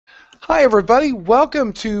Hi, everybody.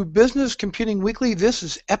 Welcome to Business Computing Weekly. This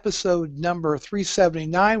is episode number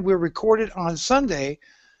 379. We're recorded on Sunday,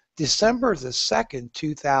 December the 2nd,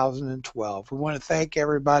 2012. We want to thank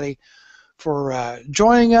everybody for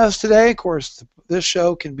joining us today. Of course, this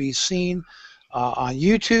show can be seen on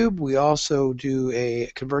YouTube. We also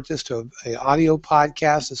convert this to an audio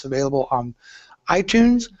podcast that's available on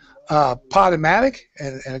iTunes, Podomatic,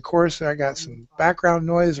 and of course, I got some background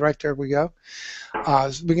noise right there. We go.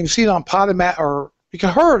 We can see it on Podomatic, or you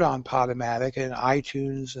can hear it on Podomatic and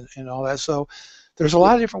iTunes and all that. So there's a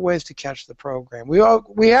lot of different ways to catch the program. We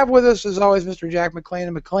have with us, as always, Mr. Jack McLain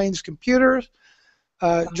and McLain's Computers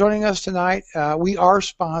joining us tonight. We are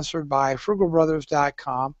sponsored by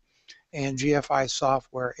frugalbrothers.com and GFI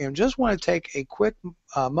Software, and just want to take a quick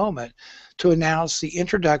moment to announce the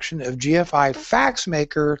introduction of GFI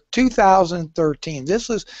FaxMaker 2013. This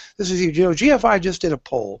is huge. You know, GFI just did a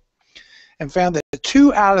poll and found that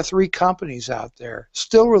 2 out of 3 companies out there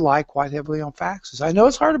still rely quite heavily on faxes. I know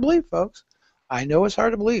it's hard to believe, folks. I know it's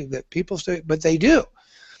hard to believe that people still, but they do.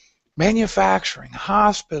 Manufacturing,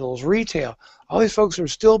 hospitals, retail, all these folks are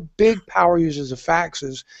still big power users of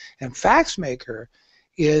faxes, and FaxMaker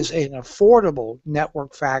is an affordable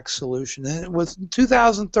network fax solution. And with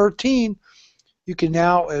 2013, you can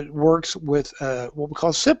now, it works with what we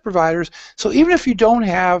call SIP providers. So even if you don't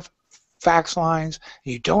have fax lines,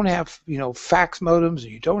 and you don't have, fax modems,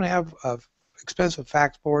 and you don't have expensive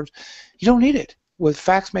fax boards, you don't need it. With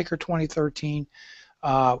FaxMaker 2013,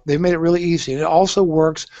 they've made it really easy. And it also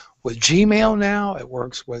works with Gmail now. It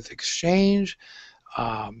works with Exchange.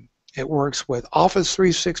 It works with Office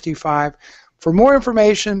 365. For more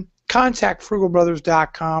information, contact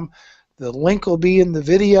frugalbrothers.com. The link will be in the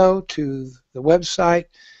video to the website,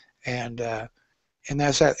 and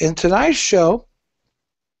that's that. In tonight's show,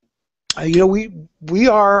 we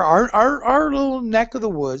are our little neck of the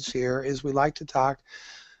woods here is we like to talk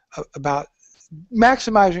about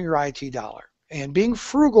maximizing your IT dollar. And being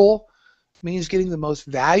frugal means getting the most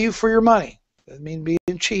value for your money. It doesn't mean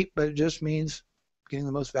being cheap, but it just means getting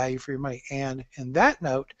the most value for your money. And in that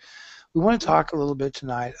note, we want to talk a little bit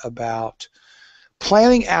tonight about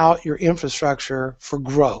planning out your infrastructure for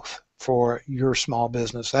growth for your small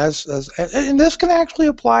business. And this can actually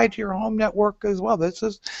apply to your home network as well. This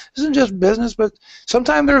isn't just business, but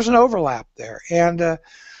sometimes there's an overlap there. And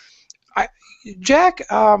Jack,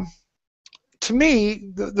 to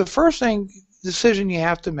me, the first decision you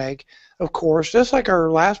have to make, of course, just like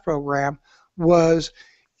our last program, was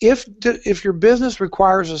if your business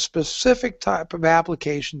requires a specific type of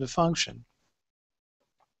application to function,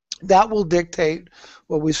 that will dictate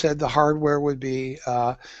what we said the hardware would be,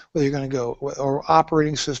 whether you're going to go, or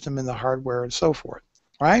operating system in the hardware and so forth,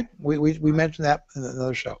 right? We mentioned that in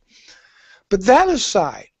another show. But that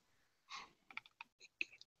aside,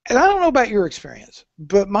 and I don't know about your experience,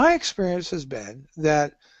 but my experience has been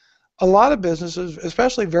that a lot of businesses,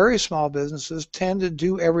 especially very small businesses, tend to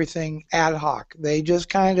do everything ad hoc. They just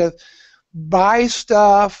kind of buy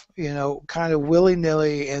stuff, kind of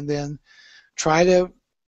willy-nilly, and then try to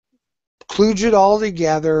kludge it all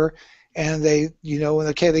together, and they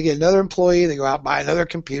get another employee, they go out and buy another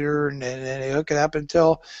computer, and they hook it up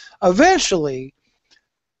until eventually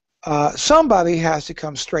somebody has to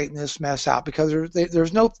come straighten this mess out, because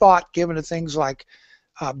there's no thought given to things like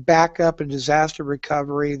backup and disaster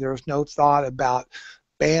recovery. There's no thought about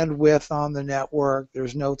bandwidth on the network.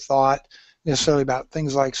 There's no thought necessarily about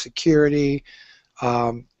things like security.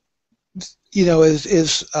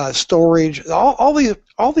 Is storage, all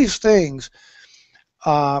these things.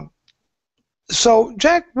 So,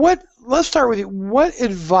 Jack, let's start with you. What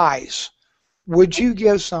advice would you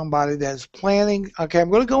give somebody that's planning, okay,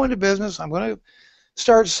 I'm going to go into business, I'm going to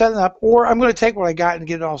start setting up, or I'm going to take what I got and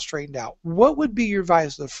get it all straightened out? What would be your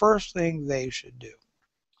advice, the first thing they should do?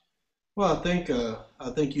 Well, I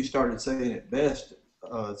think you started saying it best.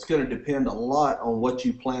 It's going to depend a lot on what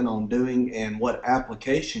you plan on doing and what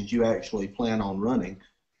applications you actually plan on running.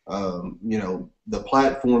 The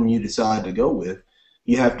platform you decide to go with,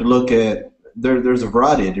 you have to look at, there's a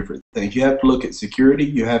variety of different things. You have to look at security.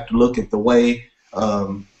 You have to look at the way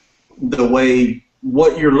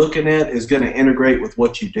what you're looking at is going to integrate with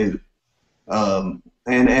what you do.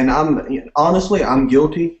 And I'm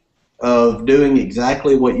guilty of doing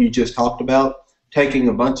exactly what you just talked about, taking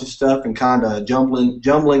a bunch of stuff and kind of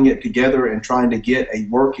jumbling it together and trying to get a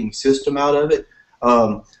working system out of it.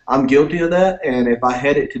 I'm guilty of that, and if I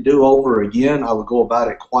had it to do over again, I would go about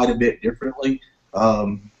it quite a bit differently.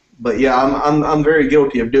 But yeah, I'm very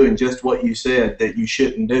guilty of doing just what you said that you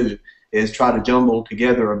shouldn't do, is try to jumble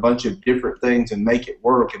together a bunch of different things and make it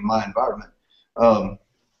work in my environment.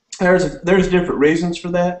 There's different reasons for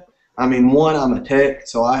that. I mean, one, I'm a tech,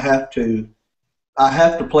 so I have to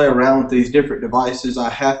play around with these different devices. I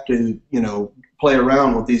have to, play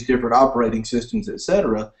around with these different operating systems,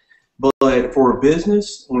 etc. But for a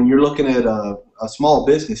business, when you're looking at a small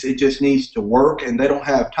business, it just needs to work, and they don't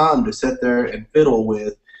have time to sit there and fiddle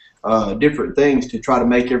with different things to try to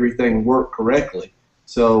make everything work correctly.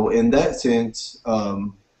 So in that sense,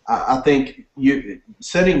 I think you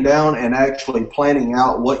sitting down and actually planning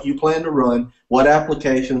out what you plan to run, what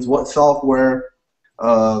applications, what software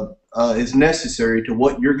is necessary to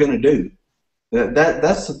what you're going to do.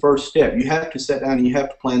 That's the first step. You have to sit down and you have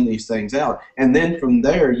to plan these things out, and then from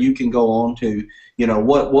there you can go on to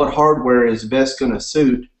what hardware is best going to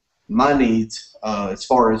suit my needs as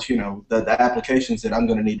far as the applications that I'm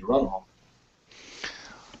going to need to run on.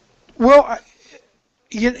 Well,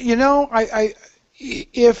 if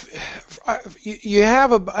you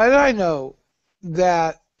have and I know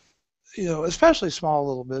that especially small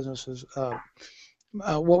little businesses.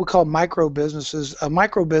 What we call micro businesses. A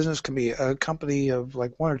micro business can be a company of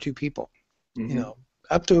like one or two people, Mm-hmm.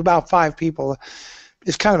 Up to about 5 people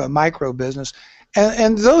is kind of a micro business.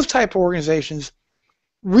 And those type of organizations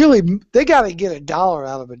really, they got to get a dollar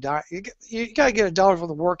out of a dime. You got to get a dollar for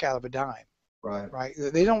the work out of a dime, Right. right?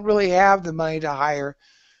 They don't really have the money to hire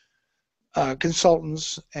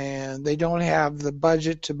consultants, and they don't have the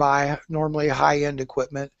budget to buy normally high-end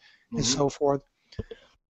equipment and Mm-hmm. so forth.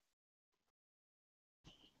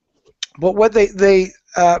 But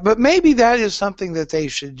but maybe that is something that they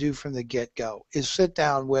should do from the get-go, is sit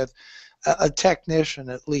down with a technician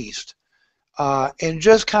at least, and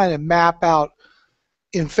just kind of map out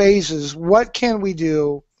in phases what can we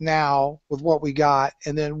do now with what we got,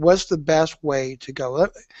 and then what's the best way to go.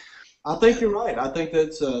 I think you're right. I think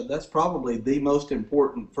that's probably the most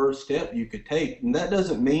important first step you could take, and that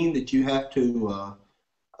doesn't mean that you have to.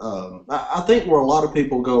 I think where a lot of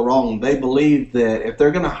people go wrong, they believe that if they're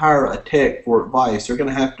going to hire a tech for advice, they're going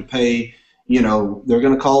to have to pay. They're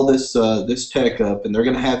going to call this tech up, and they're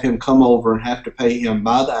going to have him come over and have to pay him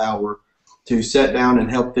by the hour to sit down and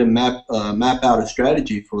help them map out a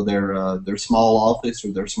strategy for their small office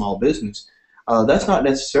or their small business. That's not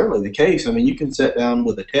necessarily the case. I mean, you can sit down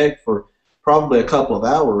with a tech for probably a couple of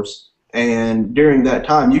hours, and during that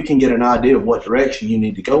time, you can get an idea of what direction you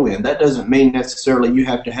need to go in. That doesn't mean necessarily you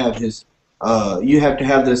have to have this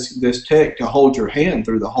tech to hold your hand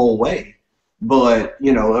through the whole way. But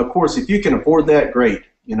of course, if you can afford that, great.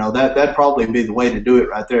 That'd probably be the way to do it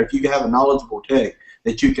right there. If you have a knowledgeable tech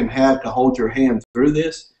that you can have to hold your hand through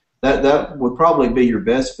this, that would probably be your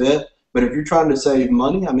best bet. But if you're trying to save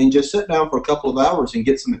money, I mean, just sit down for a couple of hours and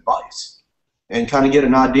get some advice and kind of get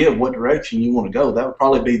an idea of what direction you want to go. That would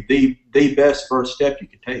probably be the best first step you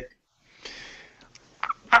could take.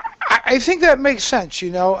 I think that makes sense.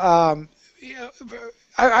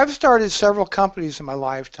 I've started several companies in my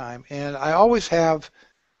lifetime, and I always have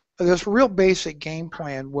this real basic game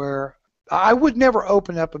plan where I would never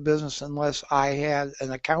open up a business unless I had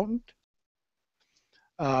an accountant,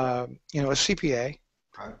 a CPA,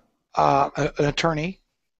 Right. an attorney,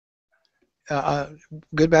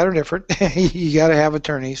 good, bad, or different. You got to have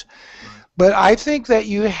attorneys. Right. But I think that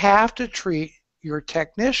you have to treat your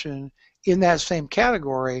technician in that same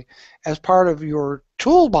category as part of your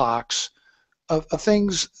toolbox of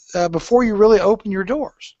things before you really open your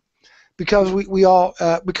doors. Because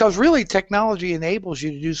because really technology enables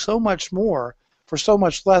you to do so much more for so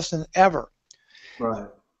much less than ever. Right.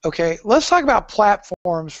 Okay, let's talk about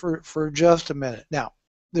platforms for just a minute. Now,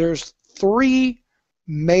 there's 3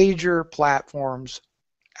 major platforms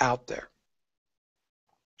out there.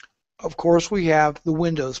 Of course, we have the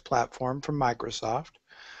Windows platform from Microsoft.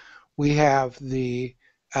 We have the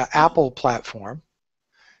Apple platform,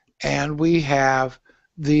 and we have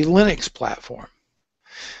the Linux platform.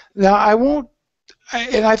 Now,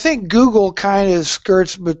 I think Google kind of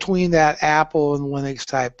skirts between that Apple and Linux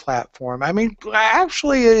type platform. I mean,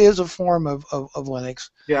 actually, it is a form of Linux.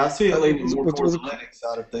 Yeah, I see it leaning more towards the Linux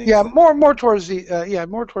side of things. Yeah, more towards the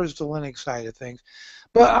Linux side of things.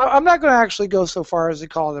 But I'm not going to actually go so far as to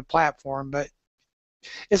call it a platform, but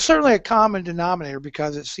it's certainly a common denominator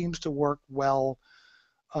because it seems to work well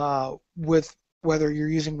with whether you're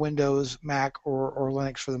using Windows, Mac, or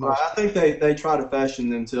Linux for the most Right. I think they try to fashion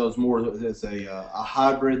themselves more as a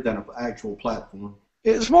hybrid than an actual platform.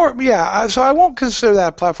 It's more, yeah. So I won't consider that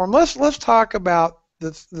a platform. Let's talk about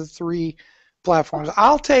the 3 platforms.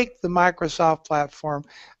 I'll take the Microsoft platform.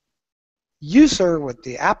 You, sir, with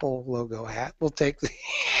the Apple logo hat, will take the.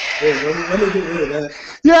 Yeah, let me get rid of that.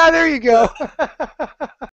 Yeah, there you go.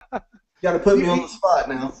 Got to put me on the spot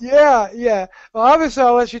now. Yeah. Well, obviously,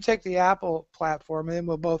 I'll let you take the Apple platform, and then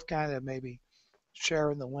we'll both kind of maybe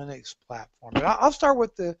share in the Linux platform. But I'll start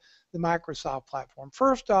with the Microsoft platform.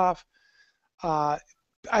 First off,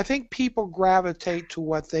 I think people gravitate to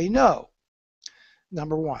what they know,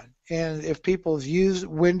 number one. And if people have used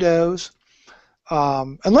Windows,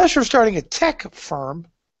 unless you're starting a tech firm,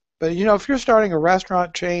 but if you're starting a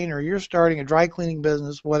restaurant chain or you're starting a dry cleaning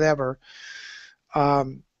business, whatever,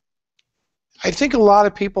 I think a lot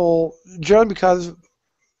of people, generally because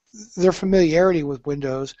their familiarity with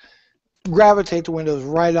Windows, gravitate to Windows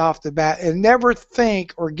right off the bat and never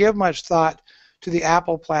think or give much thought to the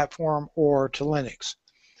Apple platform or to Linux.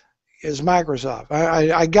 Is Microsoft.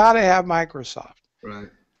 I got to have Microsoft. Right.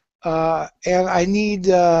 And I need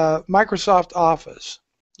Microsoft Office.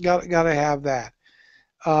 Got to have that.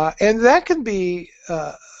 And that can be,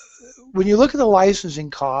 when you look at the licensing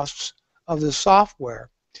costs of the software,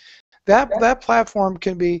 that platform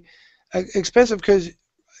can be expensive because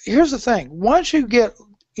here's the thing. Once you get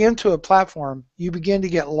into a platform, you begin to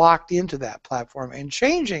get locked into that platform, and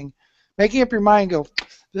making up your mind and go,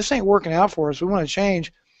 this ain't working out for us, we want to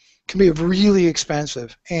change, can be really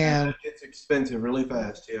expensive. And it's expensive really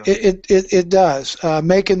fast, yeah. It does,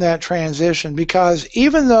 making that transition, because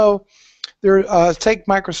even though take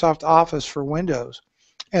Microsoft Office for Windows,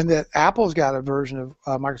 and that Apple's got a version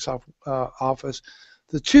of Microsoft Office,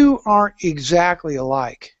 the two aren't exactly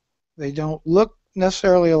alike. They don't look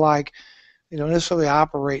necessarily alike. They don't necessarily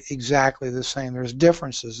operate exactly the same. There's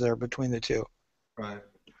differences there between the two. Right.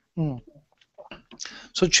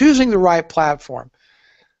 So choosing the right platform.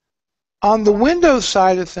 On the Windows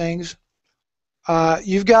side of things,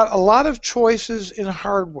 you've got a lot of choices in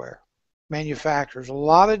hardware manufacturers, a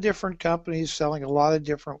lot of different companies selling a lot of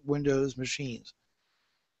different Windows machines.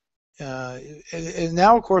 And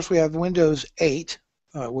now, of course, we have Windows 8,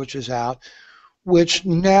 which is out, which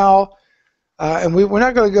now, and we're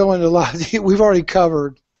not going to go into a lot of we've already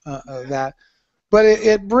covered that, but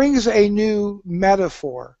it brings a new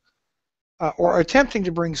metaphor, or attempting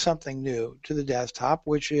to bring something new to the desktop,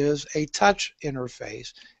 which is a touch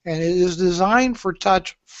interface. And it is designed for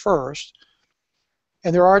touch first.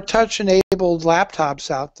 And there are touch-enabled laptops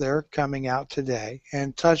out there coming out today,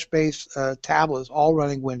 and touch-based tablets all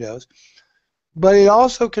running Windows. But it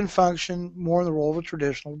also can function more in the role of a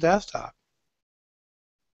traditional desktop.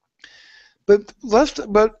 But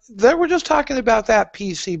we're just talking about that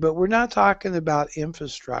PC, but we're not talking about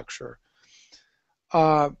infrastructure.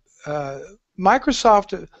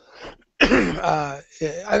 Microsoft,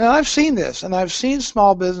 and I've seen this, and I've seen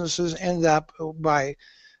small businesses end up by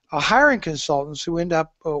hiring consultants who end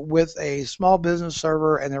up with a small business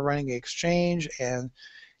server, and they're running Exchange, and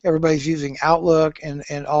everybody's using Outlook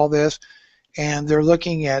and all this, and they're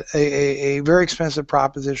looking at a very expensive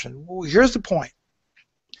proposition. Well, here's the point.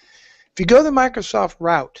 If you go the Microsoft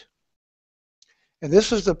route, and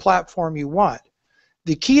this is the platform you want,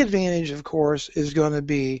 the key advantage, of course, is going to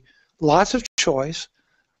be lots of choice,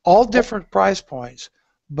 all different price points,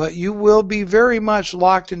 but you will be very much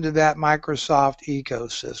locked into that Microsoft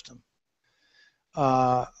ecosystem.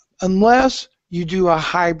 Unless you do a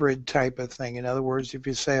hybrid type of thing. In other words, if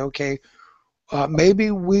you say, okay,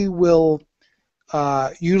 maybe we will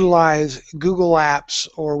utilize Google Apps,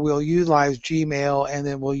 or we'll utilize Gmail, and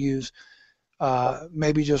then we'll use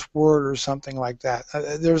maybe just Word or something like that.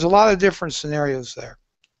 There's a lot of different scenarios there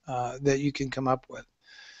that you can come up with.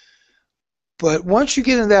 But once you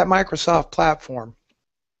get into that Microsoft platform,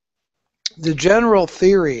 the general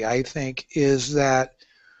theory, I think, is that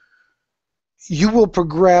you will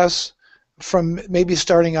progress from maybe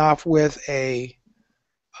starting off with a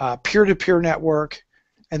peer-to-peer network,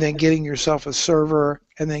 and then getting yourself a server,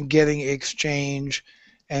 and then getting Exchange,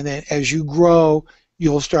 and then as you grow,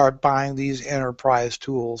 you'll start buying these enterprise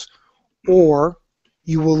tools, or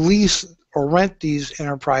you will lease or rent these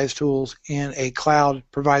enterprise tools in a cloud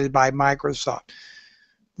provided by Microsoft.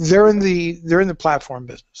 They're in the platform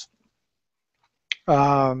business.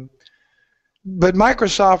 But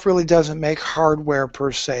Microsoft really doesn't make hardware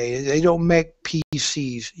per se. They don't make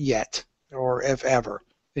PCs yet, or if ever.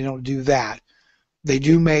 They don't do that. They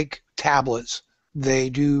do make tablets. They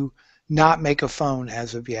do not make a phone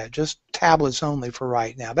as of yet. Just tablets only for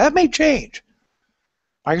right now. That may change.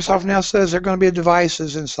 Microsoft now says they're going to be a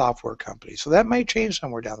devices and software company. So that may change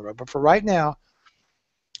somewhere down the road. But for right now,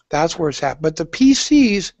 that's where it's at. But the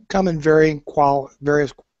PCs come in various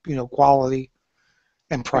quality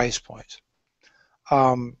and price points.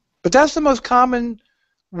 But that's the most common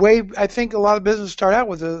way I think a lot of businesses start out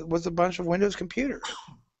with a bunch of Windows computers.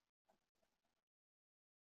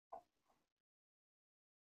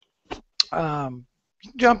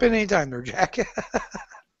 Jump in anytime there, Jack.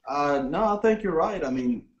 No, I think you're right. I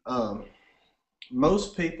mean,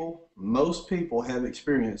 Most people have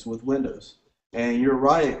experience with Windows, and you're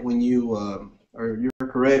right when you or you're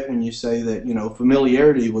correct when you say that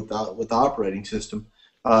familiarity with the operating system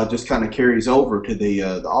just kind of carries over to the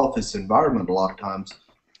office environment a lot of times.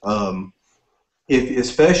 Um, if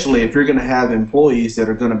especially if you're going to have employees that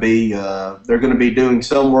are going to be they're going to be doing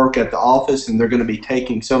some work at the office and they're going to be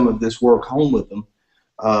taking some of this work home with them.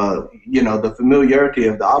 The familiarity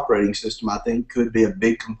of the operating system, I think, could be a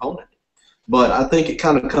big component. But I think it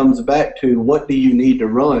kind of comes back to what do you need to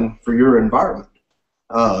run for your environment?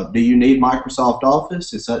 Do you need Microsoft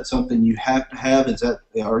Office? Is that something you have to have?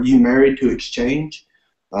 Are you married to Exchange?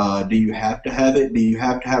 Do you have to have it? Do you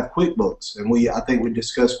have to have QuickBooks? And I think we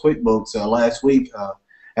discussed QuickBooks last week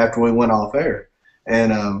after we went off air.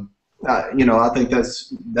 And I think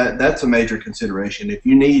that's a major consideration. If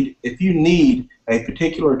you need a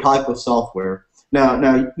particular type of software.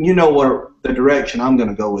 Now you know what the direction I'm going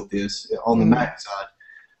to go with this on the Mac side,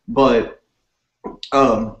 but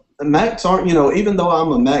Macs aren't, even though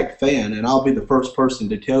I'm a Mac fan, and I'll be the first person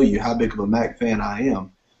to tell you how big of a Mac fan I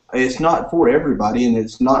am, it's not for everybody, and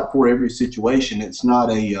it's not for every situation. It's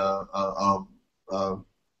not a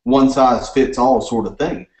one-size-fits-all sort of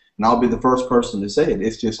thing, and I'll be the first person to say it.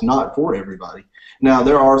 It's just not for everybody. Now,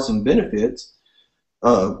 there are some benefits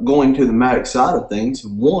going to the Mac side of things.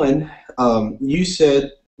 One, you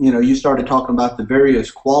said, you started talking about the various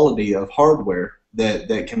quality of hardware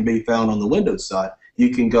that can be found on the Windows side. You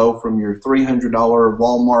can go from your $300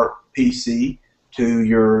 Walmart PC to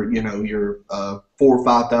your $4,000 or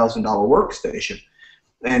 $5,000 workstation,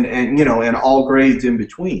 and all grades in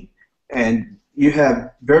between, and you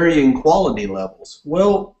have varying quality levels.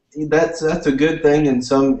 Well, that's a good thing in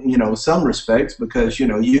some respects, because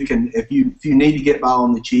you can, if you need to get by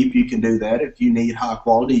on the cheap, you can do that. If you need high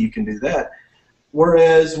quality, you can do that.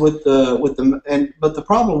 Whereas but the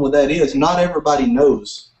problem with that is not everybody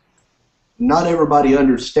knows, not everybody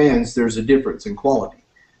understands there's a difference in quality.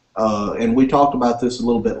 And we talked about this a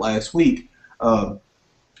little bit last week.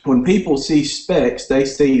 When people see specs, they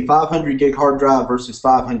see 500 gig hard drive versus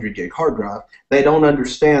 500 gig hard drive. They don't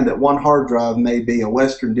understand that one hard drive may be a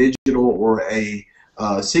Western Digital or a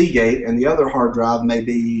Seagate, and the other hard drive may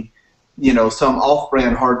be, some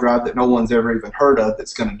off-brand hard drive that no one's ever even heard of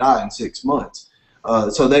that's going to die in 6 months.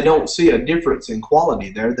 So they don't see a difference in quality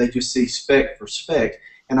there. They just see spec for spec,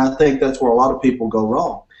 and I think that's where a lot of people go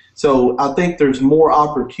wrong. So I think there's more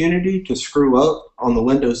opportunity to screw up on the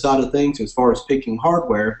Windows side of things as far as picking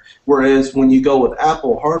hardware, whereas when you go with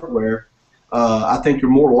Apple hardware, I think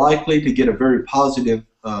you're more likely to get a very positive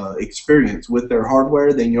experience with their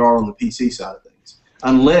hardware than you are on the PC side of things,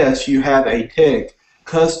 unless you have a tech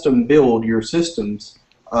custom build your systems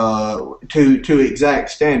to exact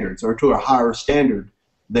standards or to a higher standard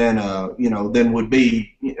than would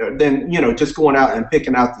be just going out and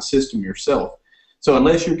picking out the system yourself. So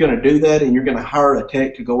unless you're going to do that and you're going to hire a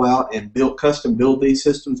tech to go out and custom build these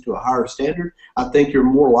systems to a higher standard, I think you're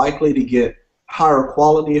more likely to get higher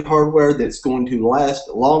quality hardware that's going to last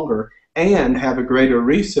longer and have a greater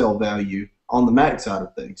resale value on the Mac side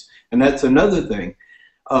of things. And that's another thing.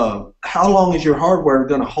 How long is your hardware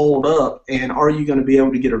going to hold up, and are you going to be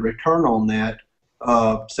able to get a return on that,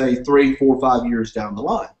 say 3, 4, 5 years down the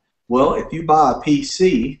line? Well, if you buy a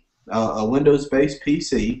PC, a Windows-based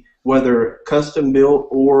PC, whether custom built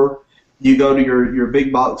or you go to your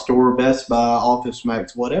big box store, Best Buy, Office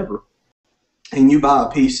Max, whatever, and you buy a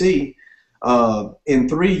PC, in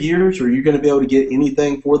 3 years, are you going to be able to get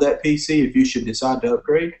anything for that PC if you should decide to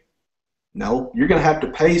upgrade? No, you're going to have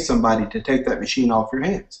to pay somebody to take that machine off your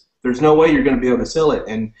hands. There's no way you're going to be able to sell it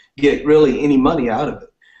and get really any money out of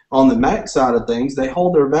it. On the Mac side of things, they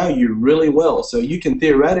hold their value really well, so you can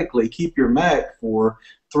theoretically keep your Mac for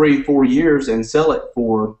 3, 4 years and sell it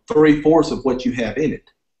for 3/4 of what you have in it.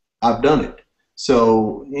 I've done it.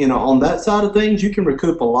 So, on that side of things, you can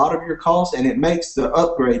recoup a lot of your costs, and it makes the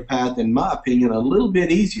upgrade path, in my opinion, a little bit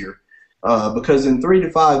easier. Because in 3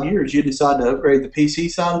 to 5 years, you decide to upgrade the PC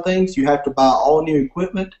side of things, you have to buy all new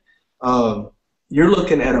equipment. You're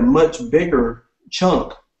looking at a much bigger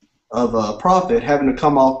chunk of profit having to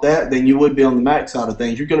come off that than you would be on the Mac side of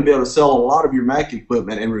things. You're going to be able to sell a lot of your Mac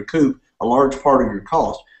equipment and recoup a large part of your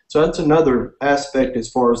cost. So that's another aspect as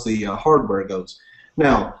far as the hardware goes.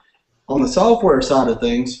 Now, on the software side of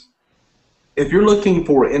things, if you're looking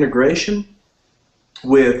for integration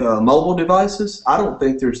with mobile devices, I don't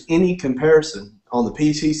think there's any comparison on the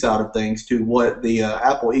PC side of things to what the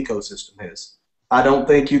Apple ecosystem is. I don't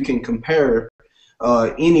think you can compare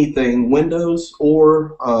anything Windows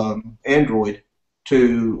or Android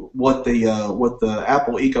to what the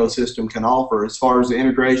Apple ecosystem can offer as far as the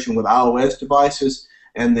integration with iOS devices.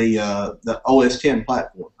 and the OS 10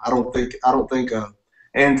 platform. I don't think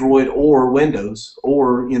Android or Windows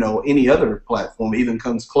or any other platform even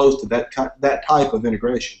comes close to that type of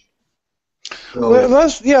integration. Well,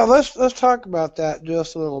 So let's talk about that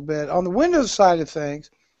just a little bit. On the Windows side of things,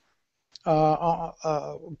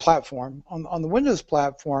 platform on the Windows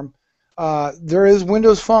platform, there is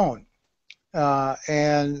Windows Phone,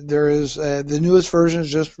 and there is the newest version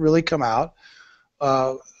has just really come out.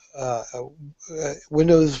 Uh, uh,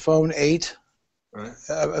 Windows Phone 8, right,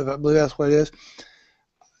 I believe that's what it is.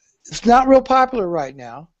 It's not real popular right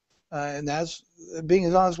now, and that's being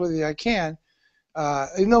as honest with you I can.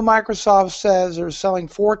 Even though Microsoft says they're selling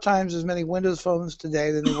 4 times as many Windows phones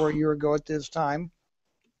today than they were a year ago at this time,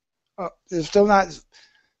 it's still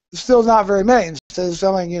not very many. Instead of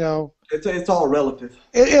selling, it's all relative.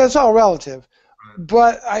 it's all relative. Right.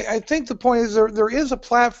 But I think the point is there is a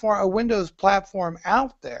platform, a Windows platform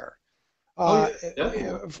out there Oh yeah,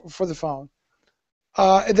 definitely. for the phone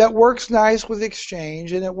that works nice with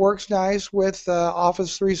Exchange and it works nice with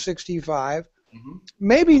Office 365. Hmm.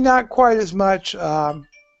 Maybe not quite as much.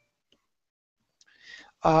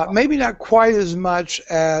 Maybe not quite as much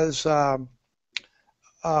as say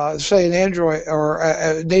an Android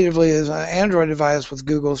or natively as an Android device with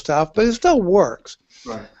Google stuff, but it still works.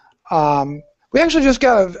 Right. We actually just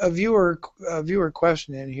got a viewer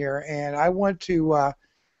question in here, and I want to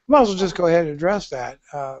might as well just go ahead and address that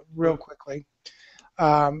real quickly.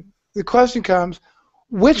 The question comes: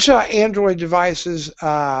 which Android devices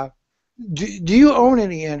do you own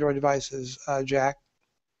any Android devices, Jack?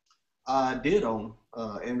 I did own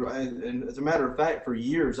Android, and as a matter of fact, for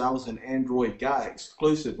years I was an Android guy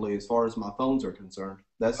exclusively as far as my phones are concerned.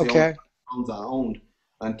 That's the only Okay. phones I owned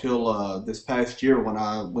until this past year when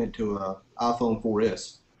I went to iPhone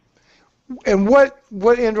 4S. And what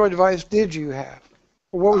Android device did you have?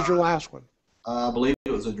 Or what was your Uh, last one? I believe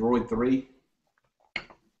it was a Droid 3.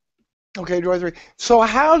 Okay, Android 3. So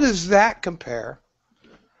how does that compare?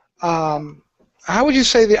 How would you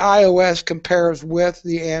say the iOS compares with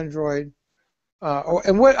the Android?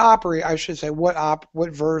 And what I should say, what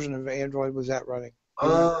version of Android was that running? Do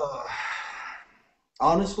you remember? Uh,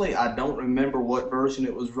 Honestly, I don't remember what version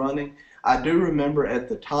it was running. I do remember at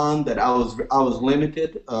the time that I was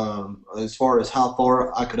limited as far as how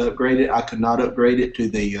far I could upgrade it. I could not upgrade it to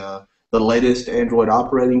the latest Android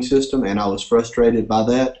operating system, and I was frustrated by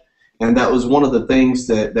that. And that was one of the things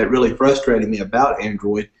that really frustrated me about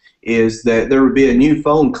Android is that there would be a new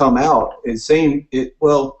phone come out. It seemed it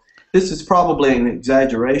well. This is probably an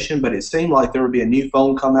exaggeration, but it seemed like there would be a new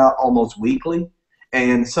phone come out almost weekly,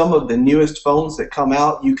 and some of the newest phones that come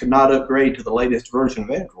out, you cannot upgrade to the latest version of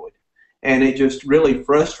Android. And it just really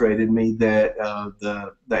frustrated me that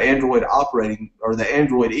the Android operating or the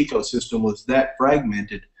Android ecosystem was that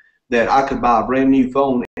fragmented that I could buy a brand new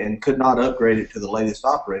phone and could not upgrade it to the latest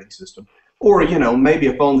operating system. Or maybe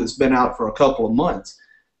a phone that's been out for a couple of months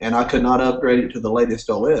and I could not upgrade it to the latest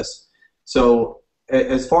OS. So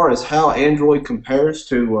as far as how Android compares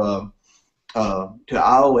to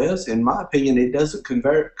iOS, in my opinion, it doesn't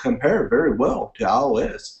compare very well to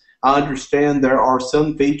iOS. I understand there are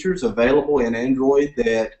some features available in Android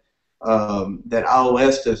that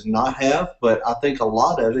iOS does not have, but I think a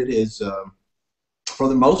lot of it is, for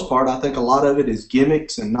the most part, I think a lot of it is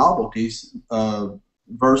gimmicks and novelties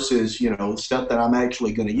versus stuff that I'm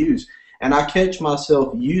actually going to use. And I catch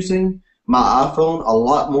myself using my iPhone a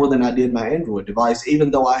lot more than I did my Android device,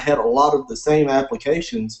 even though I had a lot of the same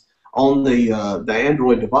applications on the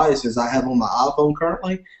Android device as I have on my iPhone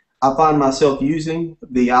currently. I find myself using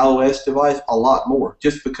the iOS device a lot more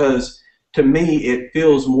just because to me it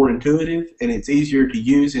feels more intuitive and it's easier to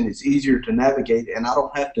use and it's easier to navigate, and I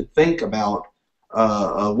don't have to think about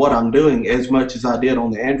what I'm doing as much as I did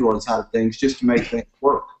on the Android side of things just to make things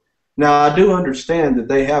work. Now I do understand that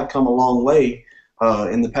they have come a long way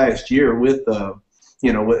in the past year with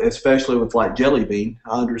especially with like Jelly Bean.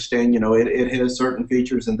 I understand, it has certain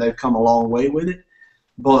features and they've come a long way with it.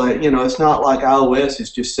 But, it's not like iOS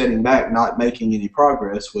is just sitting back, not making any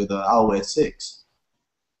progress with iOS 6.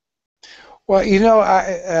 Well,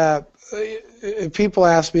 people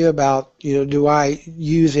ask me about, do I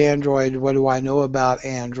use Android? What do I know about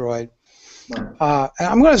Android? Right. And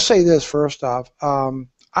I'm going to say this first off.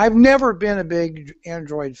 I've never been a big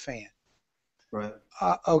Android fan. Right.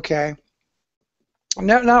 Okay.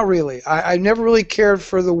 No, not really. I never really cared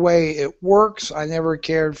for the way it works. I never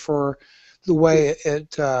cared for the way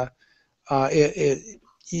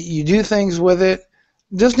you do things with it.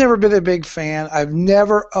 Just never been a big fan. I've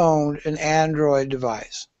never owned an Android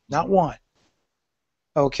device, not one.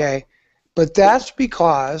 Okay, but that's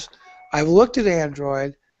because I've looked at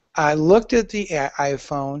Android. I looked at the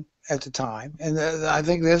iPhone at the time, and I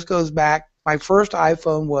think this goes back. My first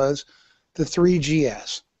iPhone was the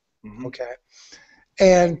 3GS. Mm-hmm. Okay,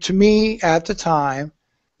 and to me at the time,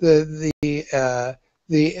 the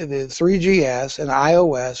 3GS and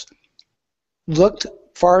iOS looked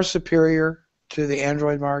far superior to the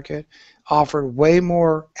Android market, offered way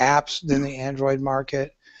more apps than the Android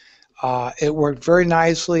market. It worked very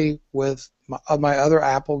nicely with my other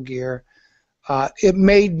Apple gear. It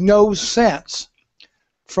made no sense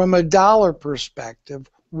from a dollar perspective.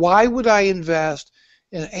 Why would I invest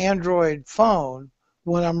in an Android phone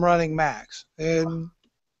when I'm running Macs? And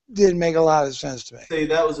didn't make a lot of sense to me. See,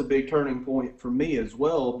 that was a big turning point for me as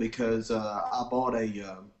well because I bought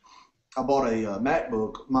a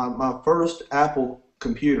MacBook. My first Apple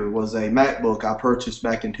computer was a MacBook I purchased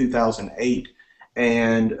back in 2008.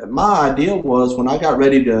 And my idea was when I got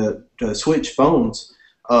ready to switch phones,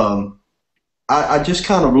 I just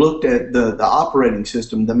kind of looked at the operating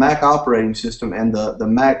system, the Mac operating system, and the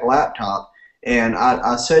Mac laptop. And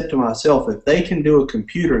I said to myself, if they can do a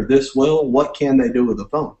computer this well, what can they do with a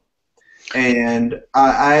phone? And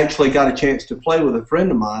I actually got a chance to play with a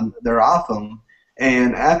friend of mine, their iPhone.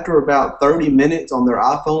 And after about 30 minutes on their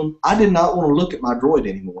iPhone, I did not want to look at my Droid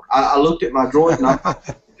anymore. I looked at my Droid and I thought, it's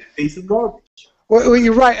a piece of garbage. Well,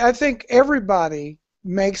 you're right. I think everybody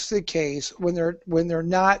makes the case when they're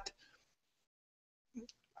not.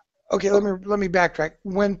 Okay, let me backtrack.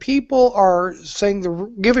 When people are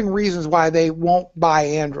saying giving reasons why they won't buy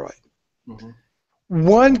Android, Mm-hmm.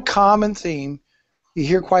 one common theme you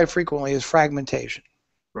hear quite frequently is fragmentation.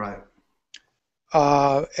 Right.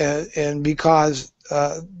 And because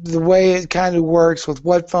the way it kind of works with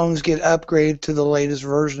what phones get upgraded to the latest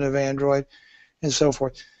version of Android and so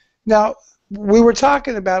forth. Now, we were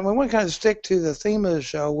talking about, we want to kind of stick to the theme of the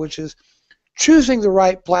show, which is choosing the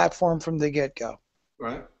right platform from the get-go.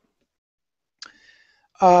 Right.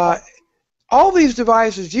 All these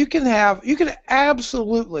devices, you can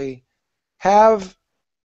absolutely have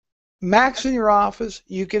Macs in your office,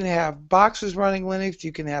 you can have boxes running Linux,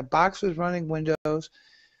 you can have boxes running Windows,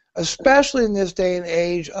 especially in this day and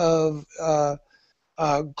age of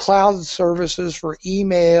cloud services for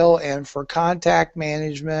email and for contact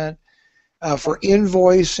management, for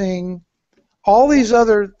invoicing, all these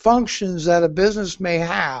other functions that a business may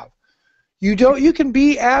have. You can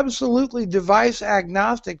be absolutely device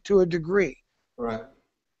agnostic to a degree. Right.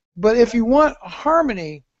 But if you want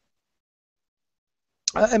harmony,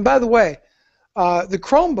 and by the way, the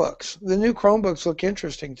Chromebooks, the new Chromebooks look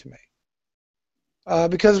interesting to me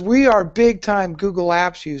because we are big-time Google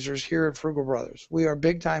Apps users here at Frugal Brothers. We are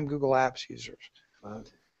big-time Google Apps users.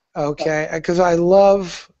 Right. Okay, because I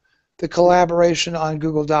love the collaboration on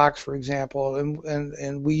Google Docs, for example,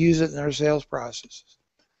 and we use it in our sales processes.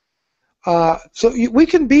 So we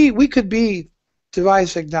could be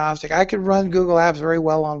device agnostic. I could run Google Apps very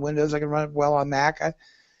well on Windows. I can run it well on Mac.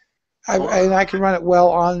 And I can run it well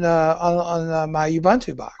on my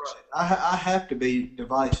Ubuntu box. Right. I have to be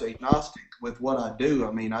device agnostic with what I do.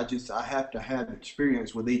 I mean, I have to have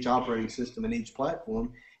experience with each operating system and each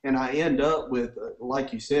platform, and I end up with,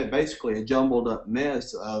 like you said, basically a jumbled up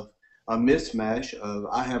mess of a mismatch of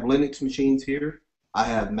I have Linux machines here, I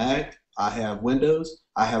have Mac, I have Windows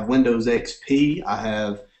XP, I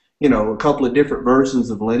have a couple of different versions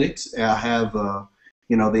of Linux, I have the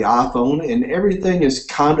iPhone, and everything is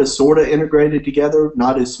kind of sort of integrated together,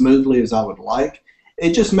 not as smoothly as I would like.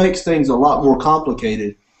 It just makes things a lot more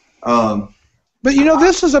complicated. But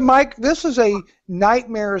this is a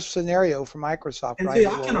nightmare scenario for Microsoft, and right? see,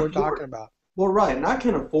 What we're talking about. Well, right, and I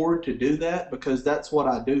can afford to do that because that's what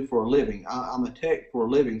I do for a living. I'm a tech for a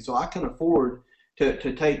living, so I can afford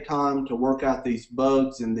to take time to work out these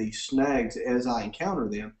bugs and these snags as I encounter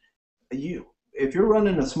them. If you're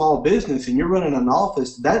running a small business and you're running an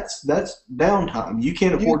office, that's downtime. You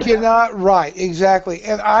can't afford Right, exactly.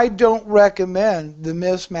 And I don't recommend the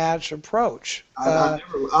mismatch approach. I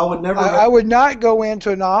would never. I would not go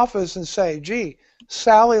into an office and say, gee,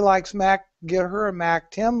 Sally likes Mac, get her a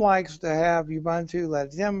Mac. Tim likes to have Ubuntu,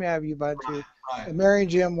 let him have Ubuntu. Right. And Mary and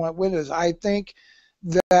Jim want Windows. I think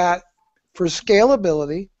that for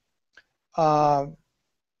scalability,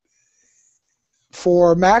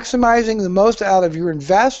 for maximizing the most out of your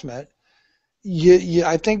investment,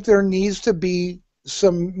 I think there needs to be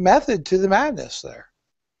some method to the madness there.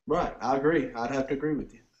 Right, I agree. I'd have to agree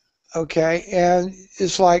with you. Okay, and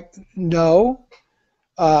it's like, no,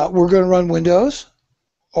 we're going to run Windows,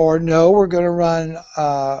 or no, we're going to run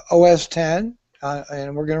OS 10,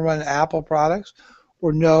 and we're going to run Apple products,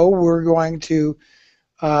 or no, we're going to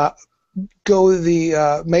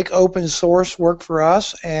go make open source work for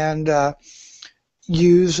us, and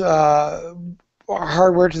use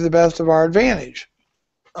hardware to the best of our advantage.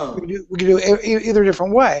 Oh, We can do either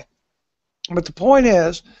different way. But the point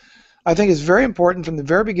is, I think it's very important from the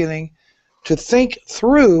very beginning to think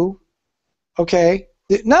through, okay,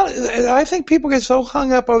 I think people get so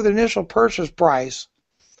hung up over the initial purchase price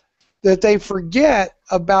that they forget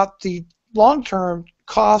about the long-term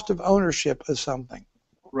cost of ownership of something.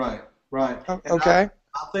 right, right. And Okay?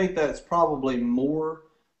 I think that's probably more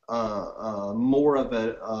of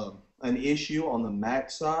an issue on the Mac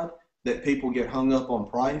side, that people get hung up on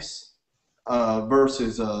price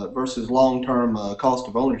versus long-term cost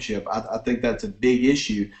of ownership. I think that's a big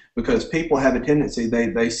issue, because people have a tendency,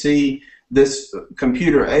 they see this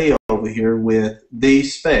computer A over here with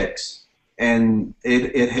these specs, and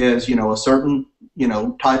it has, a certain,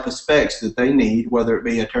 type of specs that they need, whether it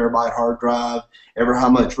be a terabyte hard drive, ever how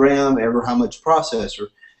much RAM, ever how much processor.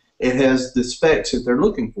 It has the specs that they're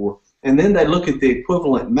looking for. And then they look at the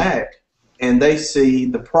equivalent Mac, and they see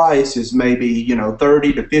the price is maybe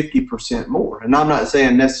 30 to 50% more. And I'm not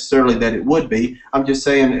saying necessarily that it would be. I'm just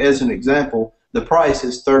saying, as an example, the price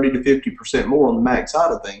is 30 to 50% more on the Mac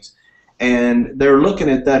side of things. And they're looking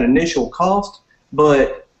at that initial cost,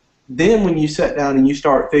 but then when you sit down and you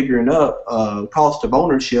start figuring up cost of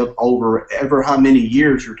ownership over ever how many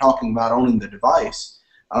years you're talking about owning the device,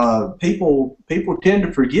 people tend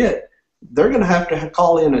to forget they're going to have to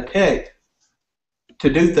call in a tech to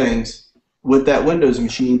do things with that Windows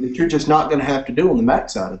machine that you're just not going to have to do on the Mac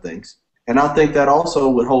side of things. And I think that also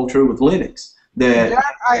would hold true with Linux. That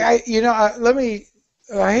I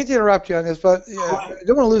hate to interrupt you on this, but I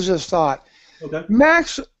don't want to lose this thought. Okay.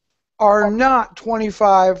 Macs are not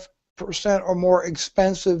 25% or more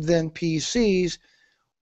expensive than PCs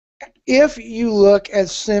if you look at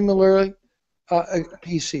similar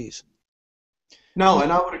PCs. No,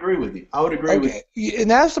 and I would agree with you. I would agree with you. And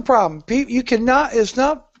that's the problem.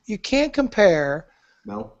 You can't compare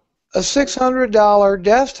no a $600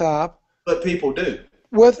 desktop, but people do,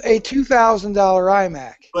 with a $2,000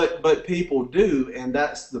 iMac. But people do, and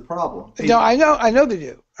that's the problem. No, I know they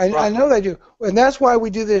do. I know they do, and that's why we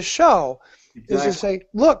do this show. Exactly. Is to say,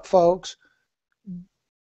 look, folks,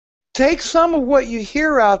 take some of what you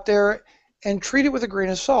hear out there and treat it with a grain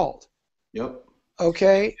of salt. Yep.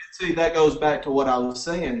 Okay. See, that goes back to what I was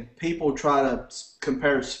saying. People try to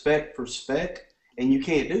compare spec for spec, and you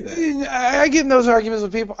can't do that. I get in those arguments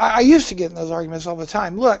with people. I used to get in those arguments all the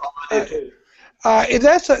time. Look, that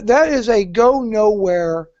is a go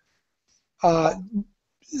nowhere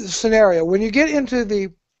scenario. When you get into the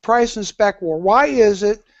price and spec war, why is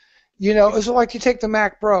it? It's like you take the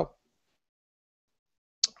Mac Pro.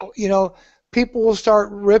 People will start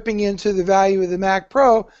ripping into the value of the Mac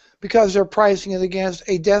Pro because they're pricing it against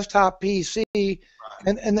a desktop PC, right.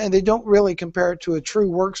 and they don't really compare it to a true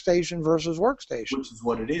workstation versus workstation. Which is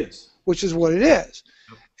what it is.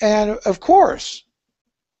 Yep. And of course,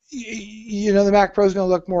 the Mac Pro is going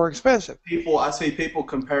to look more expensive. I see people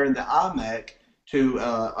comparing the iMac to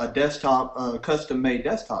a desktop, custom-made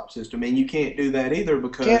desktop system, and you can't do that either,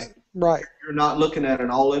 because you're not looking at an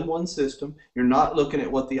all-in-one system. You're not looking at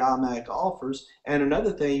what the iMac offers. And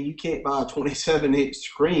another thing, you can't buy a 27-inch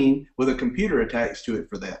screen with a computer attached to it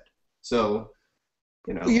for that. So,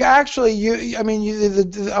 You actually,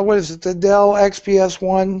 what is it, the Dell XPS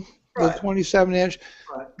 1, right. The 27-inch.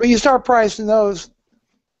 Right. But you start pricing those.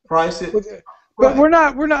 Price it. But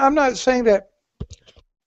right. I'm not saying that.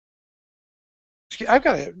 I've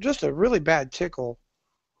got just a really bad tickle.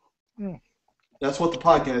 That's what the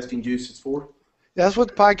podcasting juice is for. That's what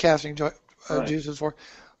the podcasting juice is for.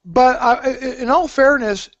 But in all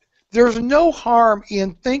fairness, there's no harm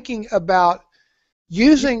in thinking about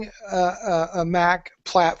using a Mac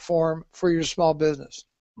platform for your small business.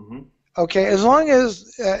 Mm-hmm. Okay, as long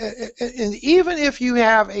as, and even if you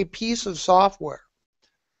have a piece of software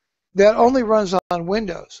that only runs on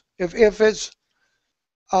Windows, if it's,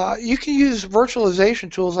 you can use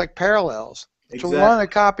virtualization tools like Parallels. Exactly. To run a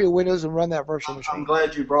copy of Windows and run that virtual machine. I'm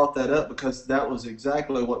glad you brought that up, because that was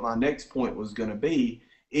exactly what my next point was going to be.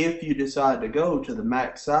 If you decide to go to the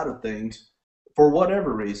Mac side of things, for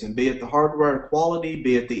whatever reason, be it the hardware quality,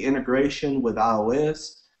 be it the integration with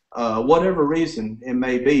iOS, whatever reason it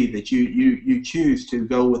may be that you choose to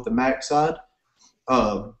go with the Mac side,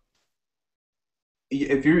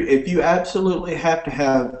 if you absolutely have to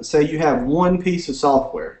have, say you have one piece of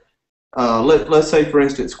software, let's say for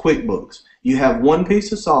instance QuickBooks. You have one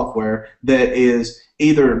piece of software that is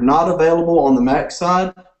either not available on the Mac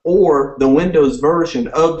side, or the Windows version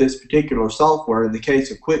of this particular software. In the case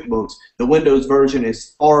of QuickBooks, the Windows version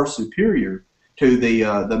is far superior to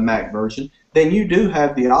the Mac version. Then you do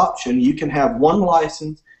have the option. You can have one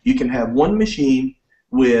license. You can have one machine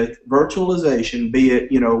with virtualization, be it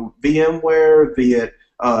VMware, be it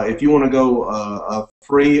if you want to go a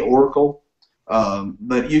free Oracle,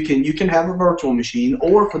 but you can have a virtual machine,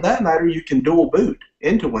 or for that matter, you can dual boot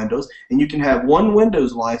into Windows, and you can have one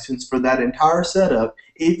Windows license for that entire setup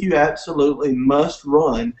if you absolutely must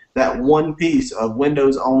run that one piece of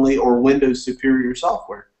Windows only or Windows superior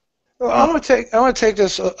software. Well, I want to take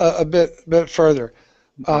this a bit further.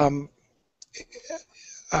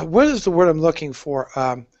 What is the word I'm looking for?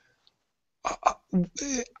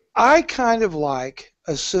 I kind of like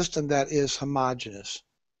a system that is homogeneous.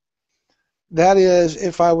 That is,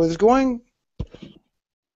 if I was going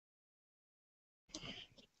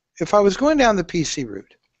down the PC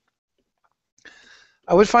route,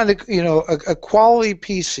 I would find a quality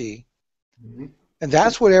PC, and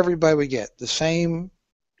that's what everybody would get, the same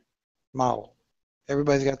model.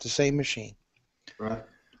 Everybody's got the same machine. Right.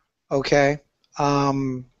 Okay.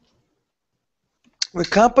 The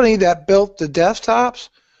company that built the desktops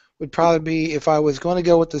would probably be, if I was going to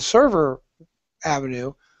go with the server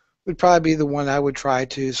avenue, would probably be the one I would try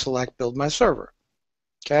to select build my server.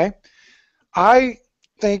 Okay? I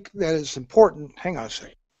think that it's important. Hang on a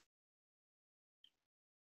second.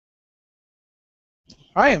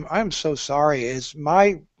 I am so sorry.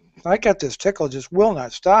 I got this tickle, just will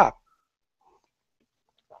not stop.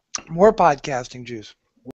 More podcasting juice.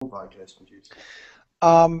 More podcasting juice.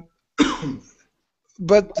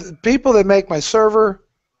 But the people that make my server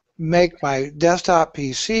make my desktop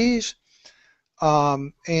PCs,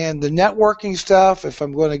 and the networking stuff. If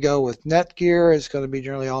I'm going to go with Netgear, it's going to be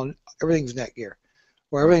generally everything's Netgear,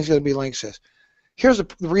 or everything's going to be Linksys. Here's the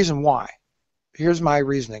reason why. Here's my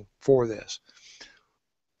reasoning for this.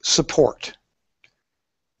 Support.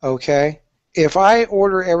 Okay? If I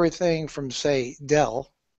order everything from, say,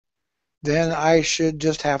 Dell, then I should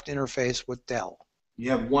just have to interface with Dell.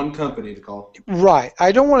 You have one company to call. Right.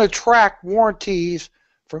 I don't want to track warranties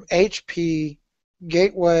from HP,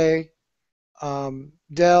 Gateway,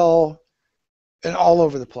 Dell, and all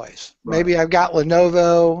over the place. Right. Maybe I've got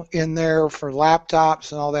Lenovo in there for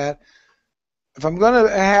laptops and all that. If I'm going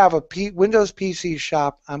to have a Windows PC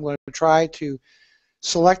shop, I'm going to try to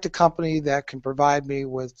select a company that can provide me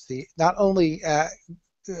with not only a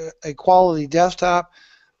quality desktop,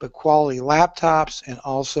 but quality laptops and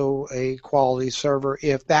also a quality server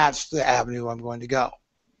if that's the avenue I'm going to go.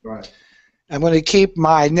 Right. I'm going to keep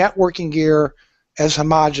my networking gear as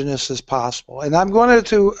homogeneous as possible. And I want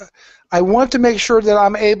to make sure that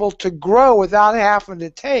I'm able to grow without having to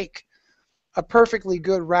take a perfectly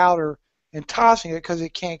good router and tossing it because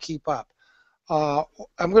it can't keep up. I'm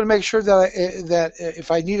going to make sure that if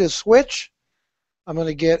I need a switch, I'm going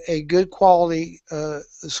to get a good quality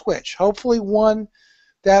switch. Hopefully one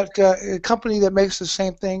that a company that makes the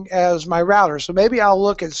same thing as my router. So maybe I'll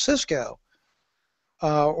look at Cisco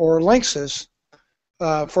or Linksys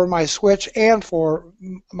for my switch and for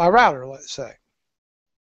my router, let's say.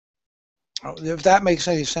 If that makes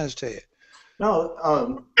any sense to you.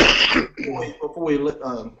 No, before we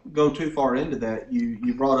go too far into that,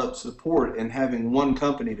 you brought up support and having one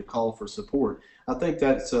company to call for support. I think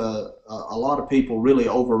that's a lot of people really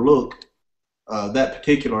overlook that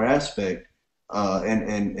particular aspect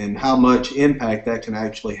and how much impact that can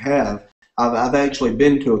actually have. I've actually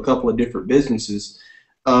been to a couple of different businesses,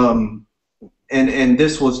 and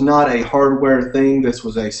this was not a hardware thing. This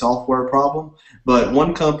was a software problem. But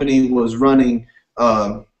one company was running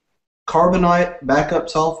Carbonite backup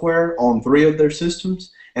software on 3 of their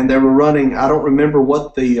systems, and they were running, I don't remember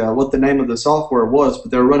what the name of the software was, but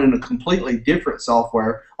they were running a completely different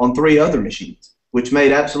software on 3 other machines, which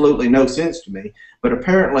made absolutely no sense to me. But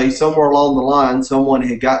apparently somewhere along the line someone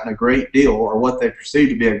had gotten a great deal, or what they perceived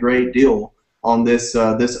to be a great deal, on this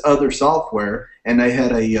other software, and they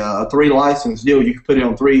had a 3 license deal. You could put it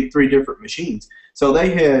on three different machines. So they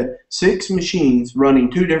had 6 machines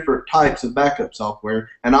running 2 different types of backup software,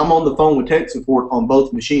 and I'm on the phone with tech support on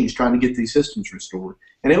both machines trying to get these systems restored.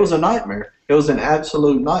 And it was a nightmare. It was an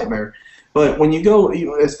absolute nightmare. But when you go,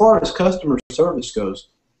 as far as customer service goes,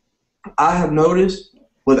 I have noticed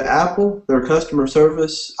with Apple, their customer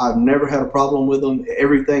service, I've never had a problem with them.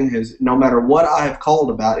 Everything has, no matter what I have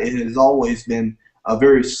called about, it has always been a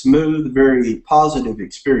very smooth, very positive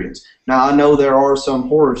experience. Now, I know there are some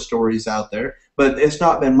horror stories out there, but it's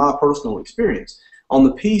not been my personal experience. On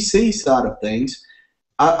the PC side of things,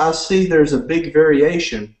 I see there's a big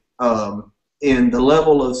variation in the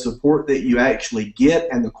level of support that you actually get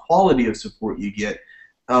and the quality of support you get.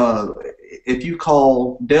 If you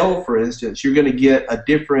call Dell, for instance, you're going to get a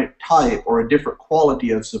different type or a different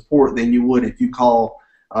quality of support than you would if you call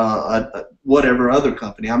whatever other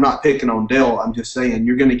company. I'm not picking on Dell. I'm just saying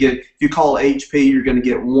you're going to get, if you call HP, you're going to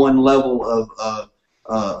get one level of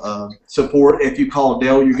support. If you call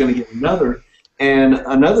Dell, you're going to get another. And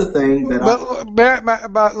another thing that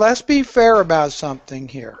But let's be fair about something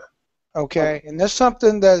here, okay? And that's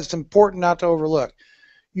something that is important not to overlook.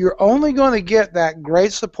 You're only going to get that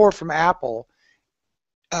great support from Apple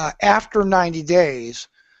after 90 days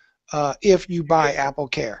if you buy Apple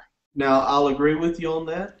Care. Now, I'll agree with you on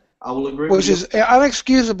that. I will agree with Which you. is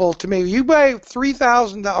unexcusable to me. You pay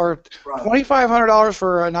 $3,000 or Right. $2,500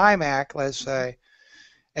 for an iMac, let's say,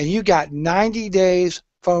 and you got 90 days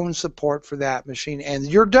phone support for that machine, and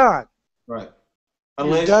you're done. Right. You're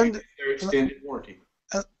Unless done, you get their extended warranty.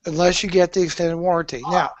 Unless you get the extended warranty.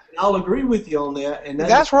 Now, I'll agree with you on that. And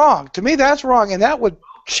that's wrong. To me, that's wrong, and that would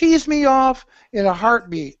cheese me off in a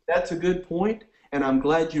heartbeat. That's a good point, and I'm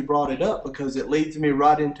glad you brought it up because it leads me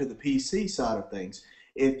right into the PC side of things.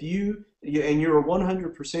 If and you're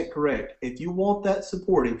 100% correct, if you want that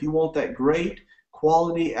support, if you want that great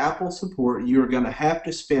quality Apple support, you're going to have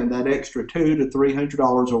to spend that extra $200 to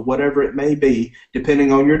 $300 or whatever it may be,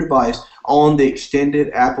 depending on your device, on the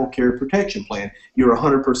extended Apple Care Protection Plan. You're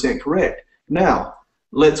 100% correct. Now,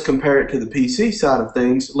 let's compare it to the PC side of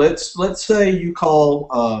things. Let's say you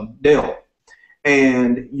call Dell,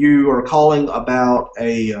 and you are calling about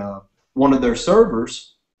one of their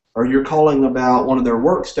servers, or you're calling about one of their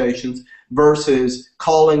workstations versus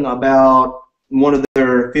calling about one of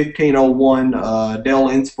their 1501 Dell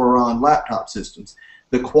Inspiron laptop systems.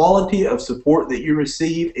 The quality of support that you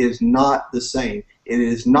receive is not the same. It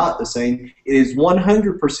is not the same. It is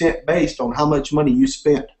 100% based on how much money you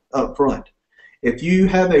spent up front. If you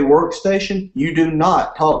have a workstation, you do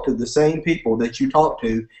not talk to the same people that you talk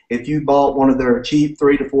to if you bought one of their cheap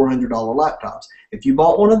 $300 to $400 laptops. If you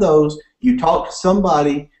bought one of those, you talk to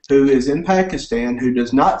somebody who is in Pakistan who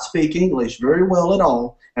does not speak English very well at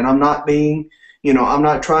all, and I'm not being, I'm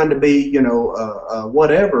not trying to be,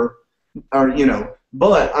 whatever, or,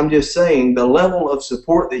 but I'm just saying the level of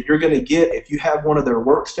support that you're going to get if you have one of their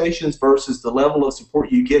workstations versus the level of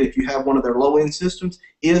support you get if you have one of their low-end systems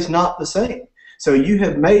is not the same. So you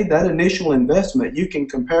have made that initial investment. You can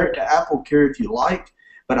compare it to Apple Care if you like,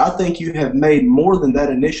 but I think you have made more than that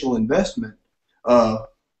initial investment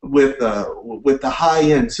with the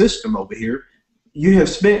high-end system over here. You have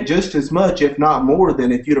spent just as much, if not more,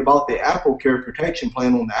 than if you'd have bought the Apple Care Protection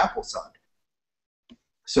Plan on the Apple side.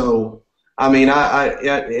 So, I mean,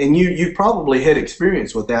 and you've probably had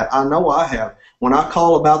experience with that. I know I have. When I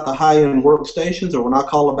call about the high-end workstations or when I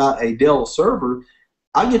call about a Dell server,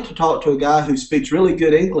 I get to talk to a guy who speaks really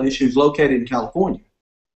good English who's located in California.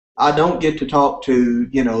 I don't get to talk to,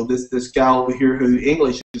 this guy over here who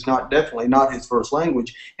English is definitely not his first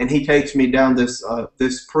language, and he takes me down this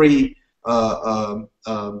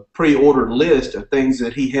pre-ordered list of things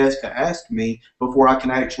that he has to ask me before I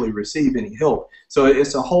can actually receive any help. So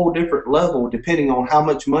it's a whole different level depending on how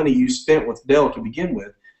much money you spent with Dell to begin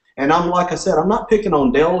with. And like I said, I'm not picking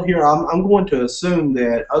on Dell here. I'm going to assume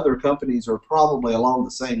that other companies are probably along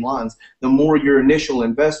the same lines. The more your initial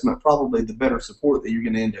investment, probably the better support that you're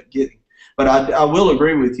going to end up getting. But I will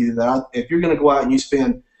agree with you that if you're going to go out and you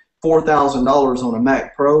spend $4,000 on a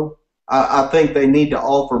Mac Pro, I think they need to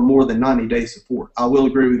offer more than 90-day support. I will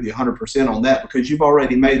agree with you 100% on that because you've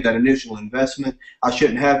already made that initial investment. I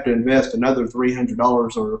shouldn't have to invest another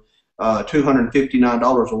 $300 or $259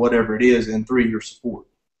 or whatever it is in 3-year support.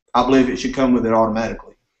 I believe it should come with it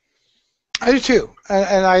automatically. I do too,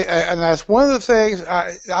 and that's one of the things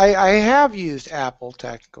I have used Apple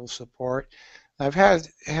technical support. I've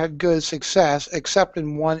had good success, except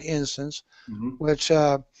in one instance, which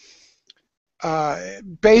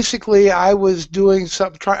basically I was doing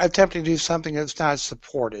attempting to do something that's not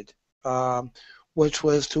supported, which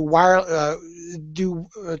was to do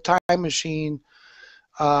a time machine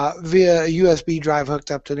via a USB drive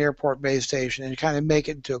hooked up to an airport base station and kind of make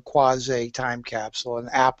it into a quasi time capsule. And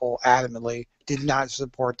Apple adamantly did not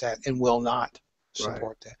support that and will not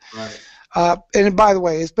support that. Right. And by the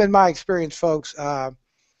way, it's been my experience, folks, that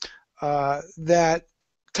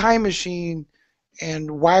time machine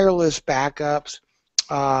and wireless backups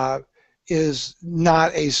is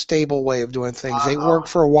not a stable way of doing things. They work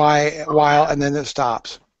for a while and then it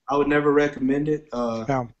stops. I would never recommend it.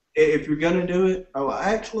 No. If you're going to do it,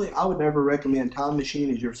 actually, I would never recommend Time Machine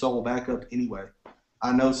as your sole backup anyway.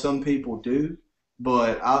 I know some people do,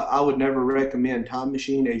 but I would never recommend Time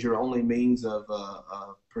Machine as your only means of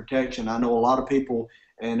protection. I know a lot of people,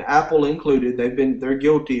 and Apple included, they're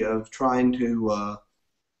guilty of trying to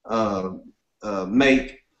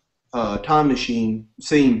make Time Machine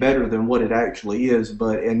seem better than what it actually is,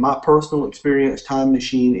 but in my personal experience, Time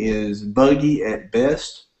Machine is buggy at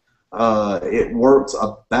best. It works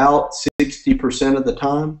about 60% of the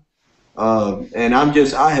time. And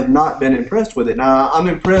I have not been impressed with it. Now, I'm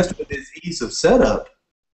impressed with its ease of setup.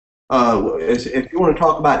 If you want to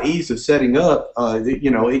talk about ease of setting up,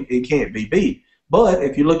 it can't be beat. But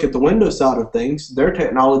if you look at the Windows side of things, their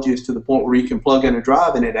technology is to the point where you can plug in a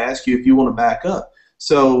drive and it asks you if you want to back up.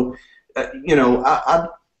 So, I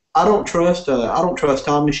don't trust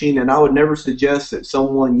Time Machine, and I would never suggest that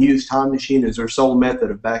someone use Time Machine as their sole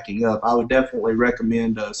method of backing up. I would definitely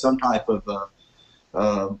recommend some type of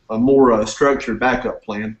a more structured backup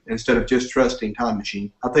plan instead of just trusting Time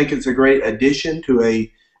Machine. I think it's a great addition to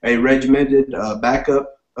a regimented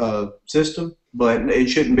backup system, but it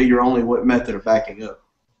shouldn't be your only method of backing up.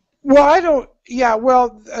 Well, I don't. Yeah,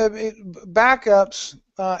 well, backups,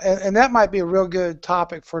 and that might be a real good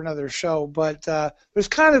topic for another show. But there's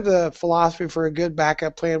kind of the philosophy for a good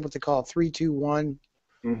backup plan, what they call a 3-2-1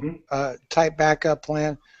 type backup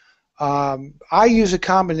plan. I use a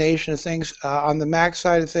combination of things. On the Mac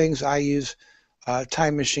side of things, I use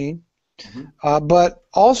Time Machine, but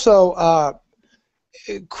also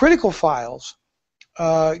critical files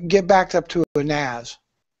get backed up to a NAS.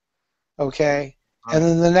 Okay. And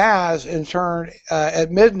then the NAS, in turn,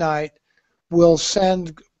 at midnight, will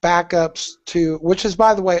send backups to, which is,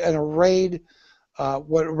 by the way, an arrayed,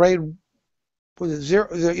 RAID, was it zero?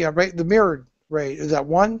 Yeah, the mirrored RAID. Is that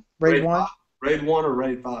one? RAID 1? RAID 1 or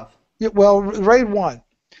RAID 5? Yeah, well, RAID 1.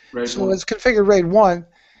 So it's configured RAID 1.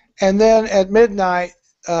 And then at midnight,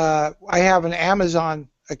 I have an Amazon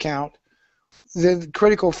account. The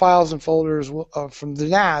critical files and folders from the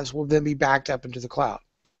NAS will then be backed up into the cloud.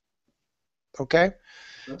 Okay,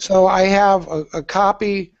 so I have a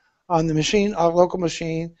copy on the machine, a local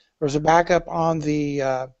machine. There's a backup on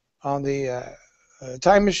the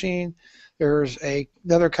Time Machine. There's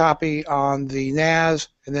another copy on the NAS,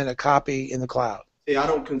 and then a copy in the cloud. Yeah, I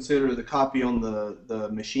don't consider the copy on the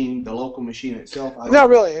machine, the local machine itself. Not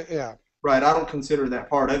really, yeah. Right, I don't consider that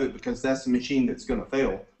part of it because that's the machine that's going to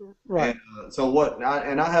fail. Right.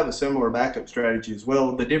 And I have a similar backup strategy as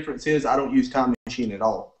well. The difference is I don't use Time Machine at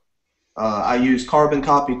all. I use carbon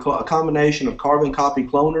copy, a combination of carbon copy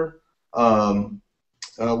cloner.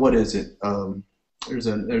 What is it?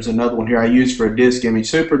 There's another one here I use for a disk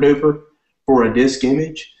image, Super Duper for a disk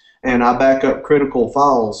image, and I back up critical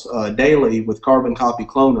files daily with carbon copy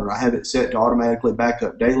cloner. I have it set to automatically back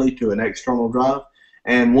up daily to an external drive,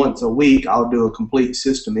 and once a week I'll do a complete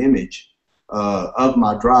system image of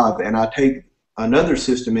my drive, and I take another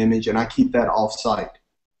system image and I keep that off-site.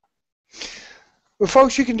 Well,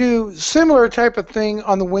 folks, you can do similar type of thing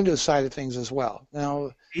on the Windows side of things as well.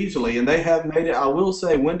 Now, easily, and they have made it. I will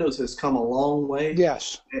say Windows has come a long way.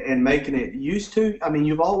 Yes. In making it used to. I mean,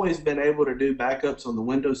 you've always been able to do backups on the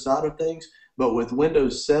Windows side of things, but with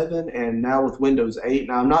Windows 7 and now with Windows 8,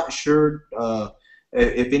 now I'm not sure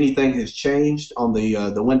if anything has changed on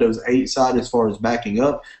the Windows 8 side as far as backing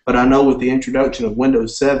up, but I know with the introduction of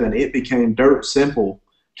Windows 7, it became dirt simple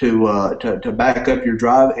to back up your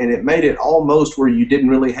drive, and it made it almost where you didn't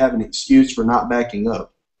really have an excuse for not backing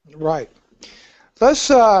up. Right. Let's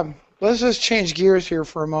just change gears here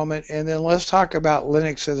for a moment, and then let's talk about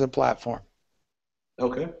Linux as a platform.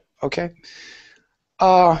 Okay. Okay.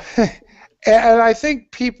 And I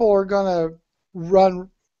think people are going to run,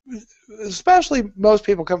 especially most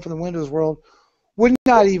people come from the Windows world, would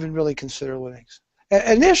not even really consider Linux.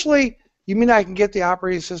 Initially, you mean I can get the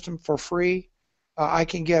operating system for free? I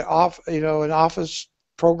can get an Office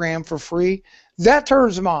program for free. That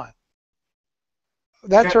turns them on.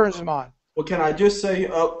 Turns them on. Well, can I just say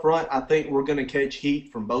up front, I think we're going to catch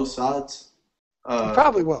heat from both sides. You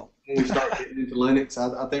probably will. When we start getting into Linux,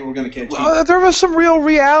 I think we're going to catch heat. There was some real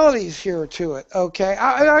realities here to it. Okay,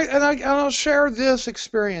 I'll share this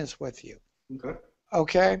experience with you. Okay.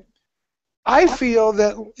 Okay. I feel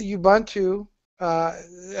that Ubuntu.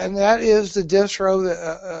 And that is the distro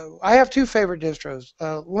that I have two favorite distros.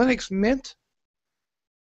 Linux Mint.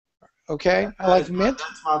 Okay, I like Mint.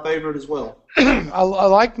 That's my favorite as well. I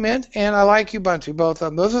like Mint and I like Ubuntu, both of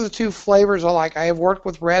them. Those are the two flavors I like. I have worked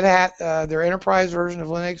with Red Hat, their enterprise version of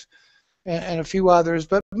Linux, and a few others,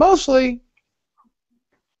 but mostly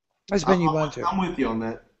it's been Ubuntu. I'm with you on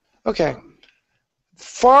that. Okay.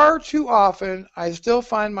 Far too often, I still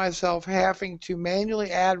find myself having to manually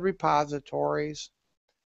add repositories,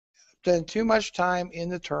 spend too much time in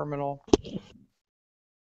the terminal.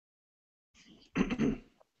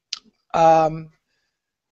 For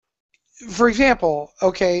example,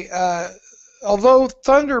 okay, although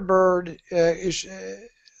Thunderbird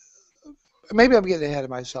maybe I'm getting ahead of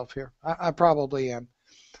myself here. I probably am.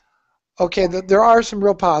 Okay, there are some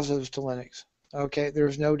real positives to Linux. Okay,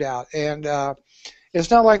 there's no doubt. And it's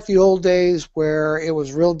not like the old days where it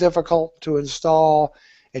was real difficult to install.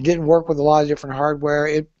 It didn't work with a lot of different hardware.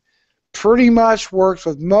 It pretty much works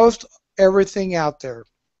with most everything out there.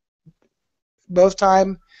 Most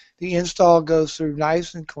time the install goes through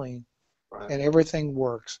nice and clean, Right. and everything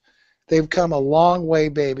works. They've come a long way,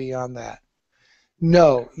 baby, on that.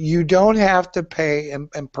 No, you don't have to pay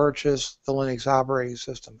and purchase the Linux operating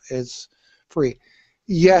system. It's free.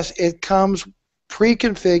 Yes, it comes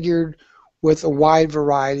pre-configured with a wide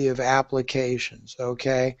variety of applications,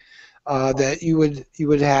 okay, that you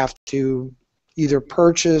would have to either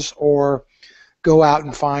purchase or go out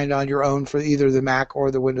and find on your own for either the Mac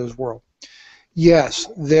or the Windows world. Yes,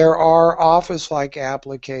 there are Office-like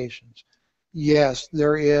applications. Yes,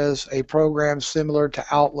 there is a program similar to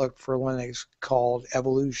Outlook for Linux called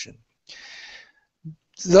Evolution.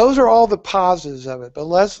 Those are all the positives of it,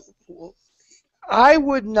 but I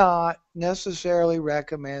would not necessarily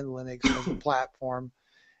recommend Linux as a platform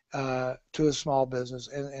to a small business,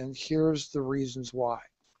 and here's the reasons why.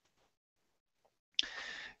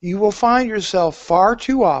 You will find yourself far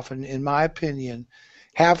too often, in my opinion,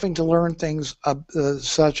 having to learn things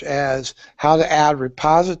such as how to add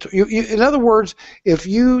repository. In other words, if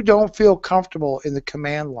you don't feel comfortable in the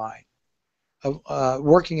command line of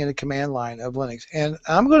working in a command line of Linux, and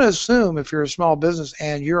I'm going to assume if you're a small business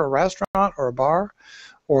and you're a restaurant or a bar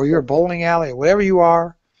or you're a bowling alley or whatever you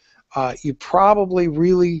are, you probably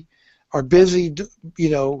really are busy,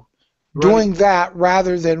 doing that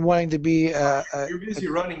rather than wanting to be. You're busy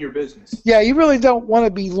running your business. Yeah, you really don't want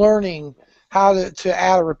to be learning how to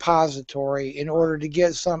add a repository in order to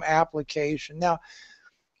get some application. Now,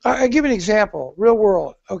 I'll give you an example, real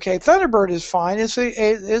world. Okay, Thunderbird is fine. It's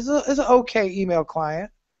an okay email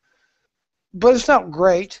client, but it's not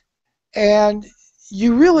great. And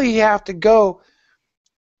you really have to go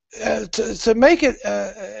to make it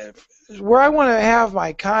where I want to have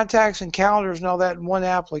my contacts and calendars and all that in one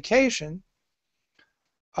application.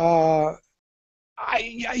 You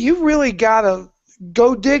really got to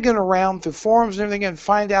go digging around through forums and everything and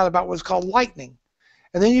find out about what's called Lightning.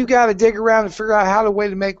 And then you got to dig around and figure out how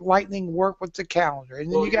to make Lightning work with the calendar.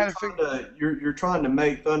 And then you got to figure. You're trying to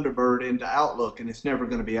make Thunderbird into Outlook, and it's never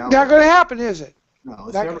going to be Outlook. Not going to happen, is it? No,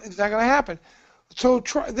 it's not going to happen. So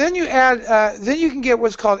then you add. Then you can get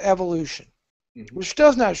what's called Evolution, which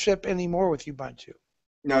does not ship anymore with Ubuntu.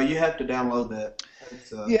 No, you have to download that.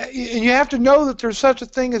 Yeah, and you have to know that there's such a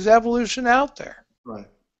thing as Evolution out there. Right.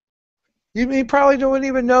 You probably don't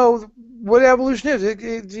even know what Evolution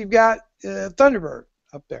is. You've got Thunderbird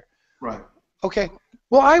up there. Right. Okay.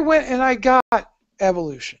 Well, I went and I got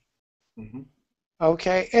Evolution.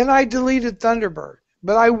 Okay. And I deleted Thunderbird.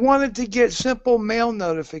 But I wanted to get simple mail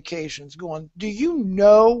notifications going. Do you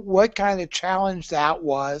know what kind of challenge that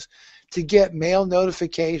was to get mail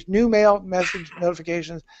notifications, new mail message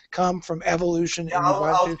notifications come from Evolution? Yeah,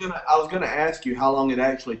 I was gonna ask you how long it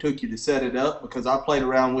actually took you to set it up, because I played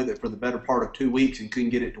around with it for the better part of 2 weeks and couldn't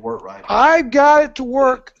get it to work right. I got it to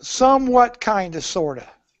work somewhat, kind of, sort of.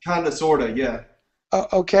 Kind of, sort of, yeah.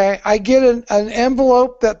 Okay, I get an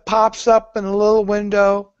envelope that pops up in a little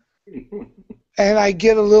window, and I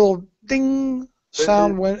get a little ding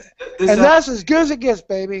sound and that's as good as it gets,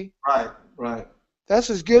 baby. Right. That's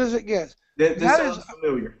as good as it gets. That sounds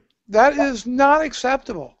familiar. That is not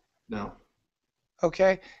acceptable. No.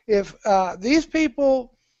 Okay, if these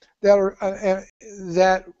people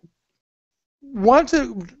that want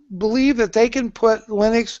to believe that they can put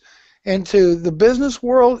Linux into the business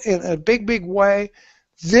world in a big, big way,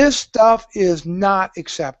 this stuff is not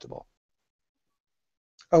acceptable.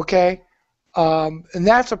 Okay, and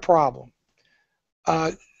that's a problem.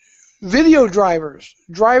 Video drivers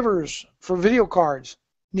for video cards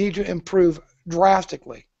need to improve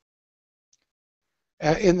drastically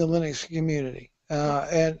in the Linux community.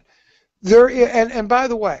 And by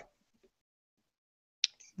the way,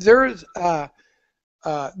 there's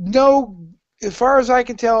no, as far as I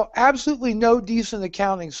can tell, absolutely no decent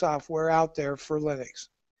accounting software out there for Linux.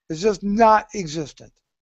 It's just not existent.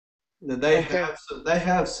 They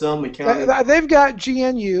have some accounting. They've got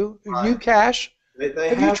GNU, right. Nucash.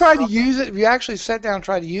 Have you tried to use it? Have you actually sat down and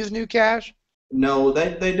tried to use Nucash? No,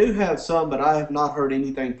 they do have some, but I have not heard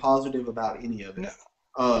anything positive about any of it.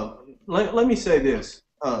 No. Let me say this.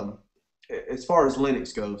 As far as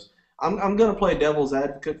Linux goes, I'm going to play devil's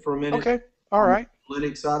advocate for a minute. Okay, all right.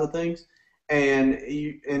 Linux side of things. And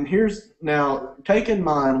here's, now, take in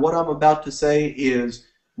mind what I'm about to say is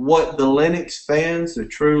what the Linux fans, the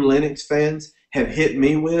true Linux fans, have hit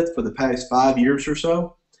me with for the past 5 years or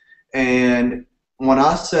so. And when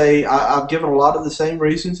I say I've given a lot of the same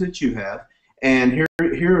reasons that you have, and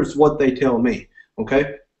here's what they tell me.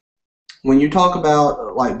 Okay, when you talk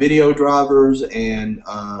about like video drivers and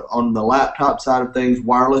on the laptop side of things,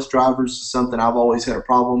 wireless drivers is something I've always had a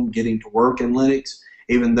problem getting to work in Linux.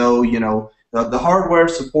 Even though the hardware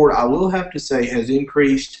support, I will have to say, has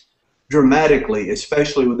increased dramatically,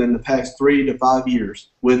 especially within the past 3 to 5 years,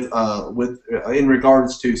 with in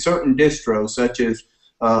regards to certain distros such as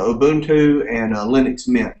Ubuntu and Linux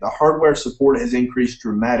Mint. The hardware support has increased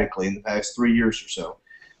dramatically in the past 3 years or so.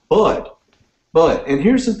 And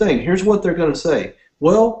here's the thing, here's what they're going to say.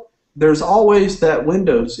 Well, there's always that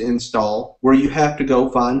Windows install where you have to go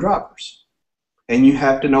find drivers, and you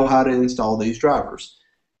have to know how to install these drivers.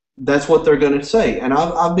 That's what they're going to say, and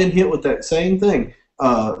I've been hit with that same thing.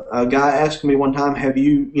 A guy asked me one time,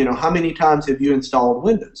 how many times have you installed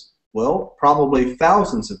Windows? Well, probably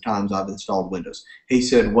thousands of times I've installed Windows. He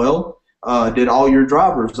said, well, did all your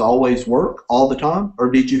drivers always work all the time, or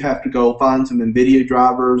did you have to go find some NVIDIA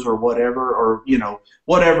drivers or whatever, or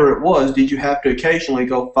whatever it was? Did you have to occasionally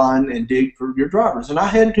go find and dig for your drivers? And I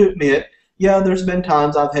had to admit, yeah, there's been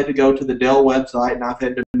times I've had to go to the Dell website and I've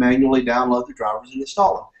had to manually download the drivers and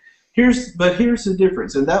install them. Here's the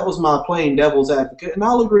difference, and that was my playing devil's advocate, and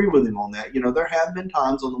I'll agree with him on that. There have been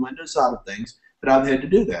times on the Windows side of things that I've had to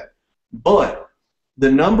do that. But the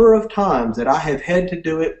number of times that I have had to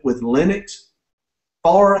do it with Linux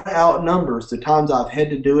far outnumbers the times I've had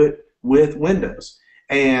to do it with Windows.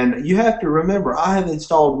 And you have to remember, I have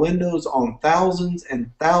installed Windows on thousands and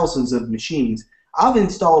thousands of machines. I've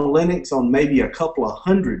installed Linux on maybe a couple of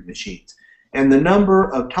hundred machines. And the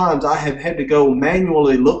number of times I have had to go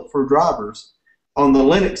manually look for drivers on the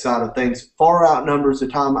Linux side of things far outnumbers the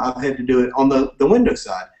time I've had to do it on the Windows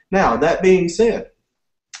side. Now, that being said,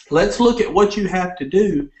 let's look at what you have to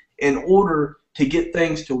do in order to get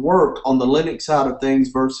things to work on the Linux side of things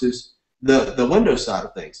versus the Windows side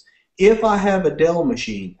of things. If I have a Dell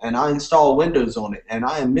machine and I install Windows on it and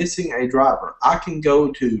I am missing a driver, I can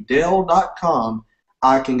go to Dell.com.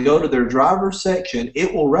 I can go to their driver section.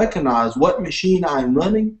 It will recognize what machine I'm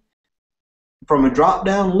running. From a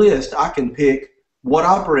drop-down list, I can pick what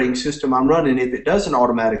operating system I'm running. If it doesn't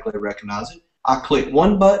automatically recognize it, I click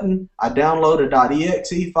one button, I download a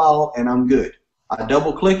 .exe file, and I'm good. I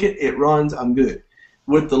double-click it, it runs, I'm good.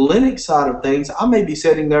 With the Linux side of things, I may be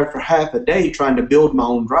sitting there for half a day trying to build my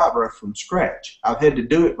own driver from scratch. I've had to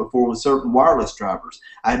do it before with certain wireless drivers.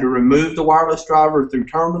 I had to remove the wireless driver through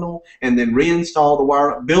terminal and then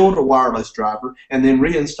reinstall build a wireless driver and then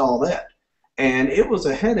reinstall that. And it was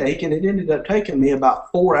a headache, and it ended up taking me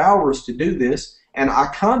about 4 hours to do this, and I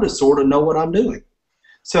kind of sort of know what I'm doing.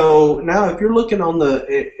 So now if you're looking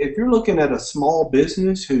at a small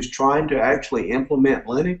business who's trying to actually implement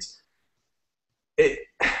Linux,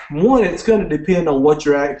 it's going to depend on what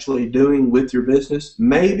you're actually doing with your business.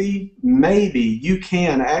 Maybe you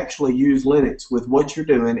can actually use Linux with what you're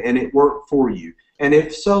doing and it worked for you. And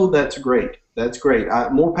if so, that's great. That's great.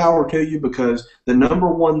 More power to you, because the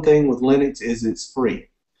number one thing with Linux is it's free.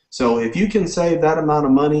 So if you can save that amount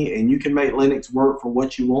of money and you can make Linux work for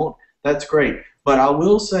what you want, that's great. But I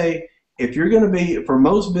will say, if you're going to be, for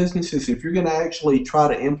most businesses, if you're going to actually try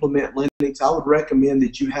to implement Linux, I would recommend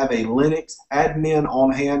that you have a Linux admin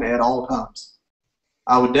on hand at all times.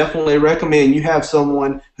 I would definitely recommend you have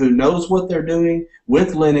someone who knows what they're doing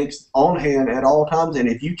with Linux on hand at all times. And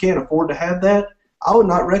if you can't afford to have that, I would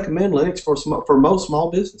not recommend Linux for most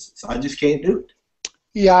small businesses. I just can't do it.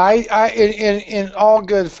 Yeah, in all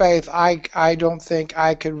good faith, I don't think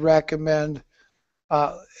I could recommend.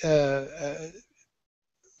 I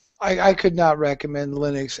could not recommend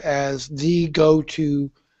Linux as the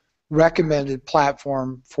go-to recommended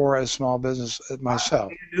platform for a small business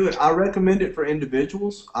myself. I recommend it for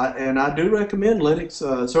individuals, and I do recommend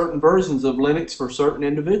Linux, certain versions of Linux for certain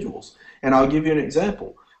individuals. And I'll give you an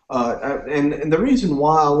example. And the reason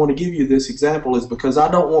why I want to give you this example is because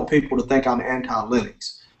I don't want people to think I'm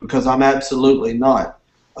anti-Linux, because I'm absolutely not.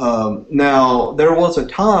 Now, there was a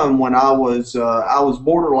time when I was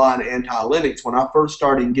borderline anti-Linux. When I first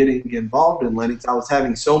started getting involved in Linux, I was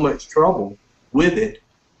having so much trouble with it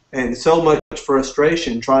and so much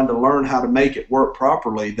frustration trying to learn how to make it work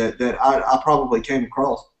properly that I probably came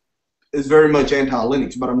across as very much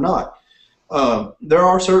anti-Linux, but I'm not. There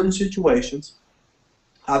are certain situations.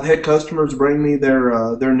 I've had customers bring me their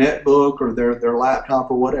netbook or their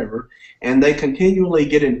laptop or whatever, and they continually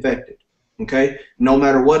get infected. Okay, no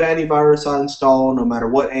matter what antivirus I install, no matter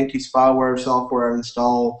what anti-spyware software I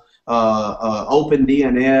install,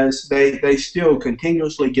 OpenDNS, they still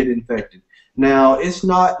continuously get infected. Now, it's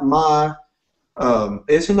not my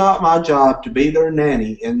It's not my job to be their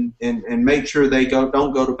nanny and make sure they don't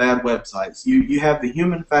go to bad websites. You have the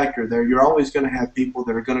human factor there. You're always going to have people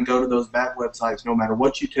that are going to go to those bad websites no matter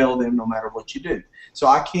what you tell them, no matter what you do. So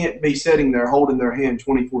I can't be sitting there holding their hand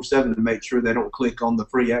 24/7 to make sure they don't click on the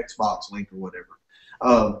free Xbox link or whatever.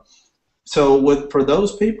 For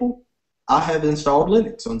those people, I have installed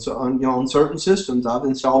Linux on certain systems. I've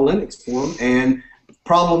installed Linux for them, and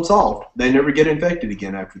problem solved. They never get infected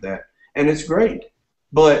again after that. And it's great.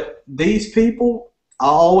 But these people, I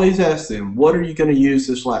always ask them, what are you going to use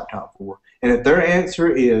this laptop for? And if their answer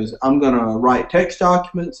is, I'm going to write text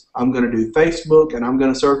documents, I'm going to do Facebook, and I'm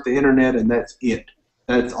going to surf the internet, and that's it.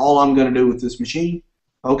 That's all I'm going to do with this machine.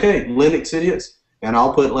 Okay, Linux it is. And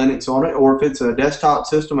I'll put Linux on it. Or if it's a desktop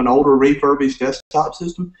system, an older refurbished desktop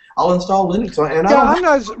system, I'll install Linux on it. And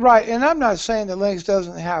I'm not saying that Linux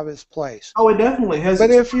doesn't have its place. Oh, it definitely has.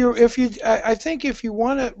 But I think if you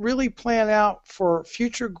want to really plan out for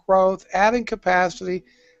future growth, adding capacity,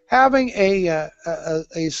 having a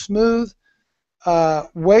smooth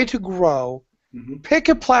way to grow, pick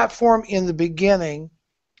a platform in the beginning,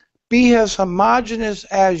 be as homogeneous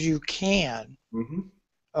as you can.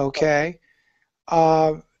 Okay.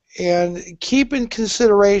 And keep in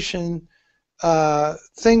consideration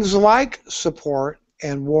things like support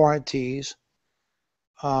and warranties,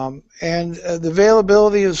 and the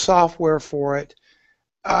availability of software for it,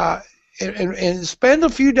 and spend a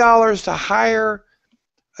few dollars to hire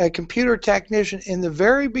a computer technician in the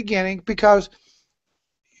very beginning, because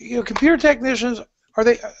computer technicians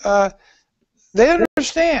they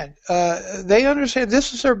understand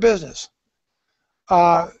this is their business.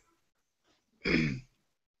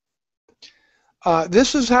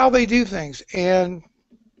 This is how they do things, and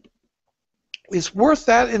it's worth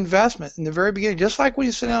that investment in the very beginning. Just like when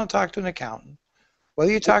you sit down and talk to an accountant,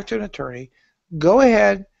 whether you talk to an attorney, go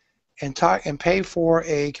ahead and pay for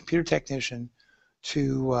a computer technician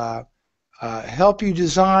to help you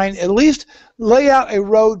design, at least lay out a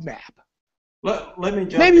roadmap. Let me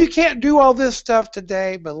jump. Maybe you can't do all this stuff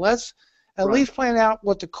today, but let's at least plan out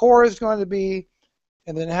what the core is going to be,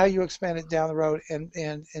 and then how you expand it down the road,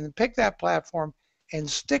 and pick that platform and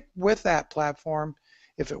stick with that platform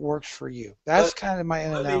if it works for you. That's kind of my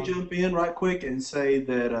analogy. Let me jump in right quick and say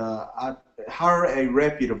that I hire a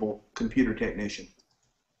reputable computer technician.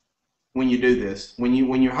 When you do this, when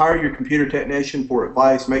you hire your computer technician for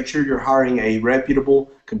advice, make sure you're hiring a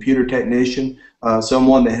reputable computer technician,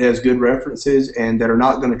 someone that has good references and that are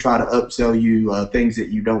not going to try to upsell you things that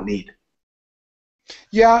you don't need.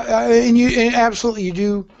 Yeah, and absolutely you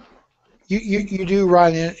do. You do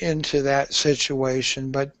run into that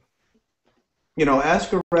situation, but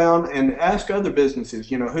ask around and ask other businesses.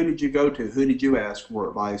 Who did you go to? Who did you ask for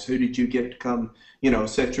advice? Who did you get to come,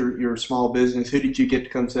 set your small business? Who did you get to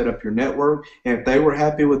come set up your network? And if they were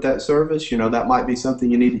happy with that service, that might be something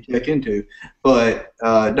you need to check into. But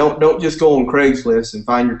don't just go on Craigslist and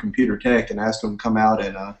find your computer tech and ask them to come out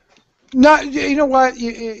and. You know what?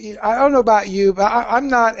 I don't know about you, but I'm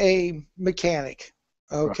not a mechanic.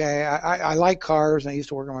 Okay, right. I like cars, and I used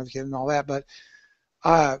to work on my kid and all that. But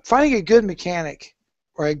finding a good mechanic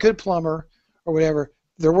or a good plumber or whatever,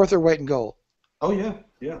 they're worth their weight in gold. Oh yeah,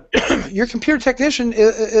 yeah. Your computer technician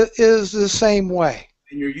is the same way.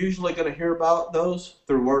 And you're usually going to hear about those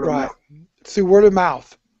through word of mouth. Through word of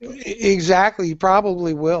mouth. Exactly, you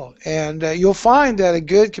probably will, and you'll find that a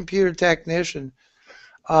good computer technician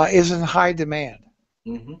is in high demand.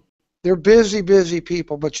 They're busy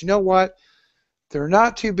people, but you know what? They're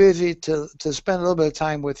not too busy to spend a little bit of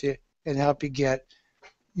time with you and help you get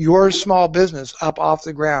your small business up off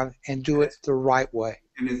the ground and do it the right way.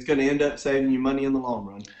 And it's going to end up saving you money in the long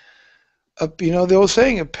run. The old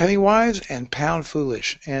saying, a penny wise and pound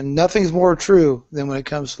foolish, and nothing's more true than when it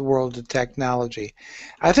comes to the world of technology.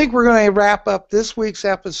 I think we're going to wrap up this week's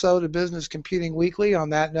episode of Business Computing Weekly on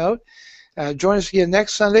that note. Join us again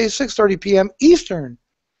next Sunday, 6:30 p.m. Eastern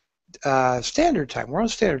Standard Time. We're on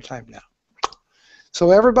Standard Time now. So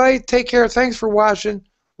everybody, take care. Thanks for watching.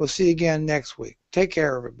 We'll see you again next week. Take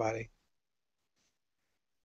care, everybody.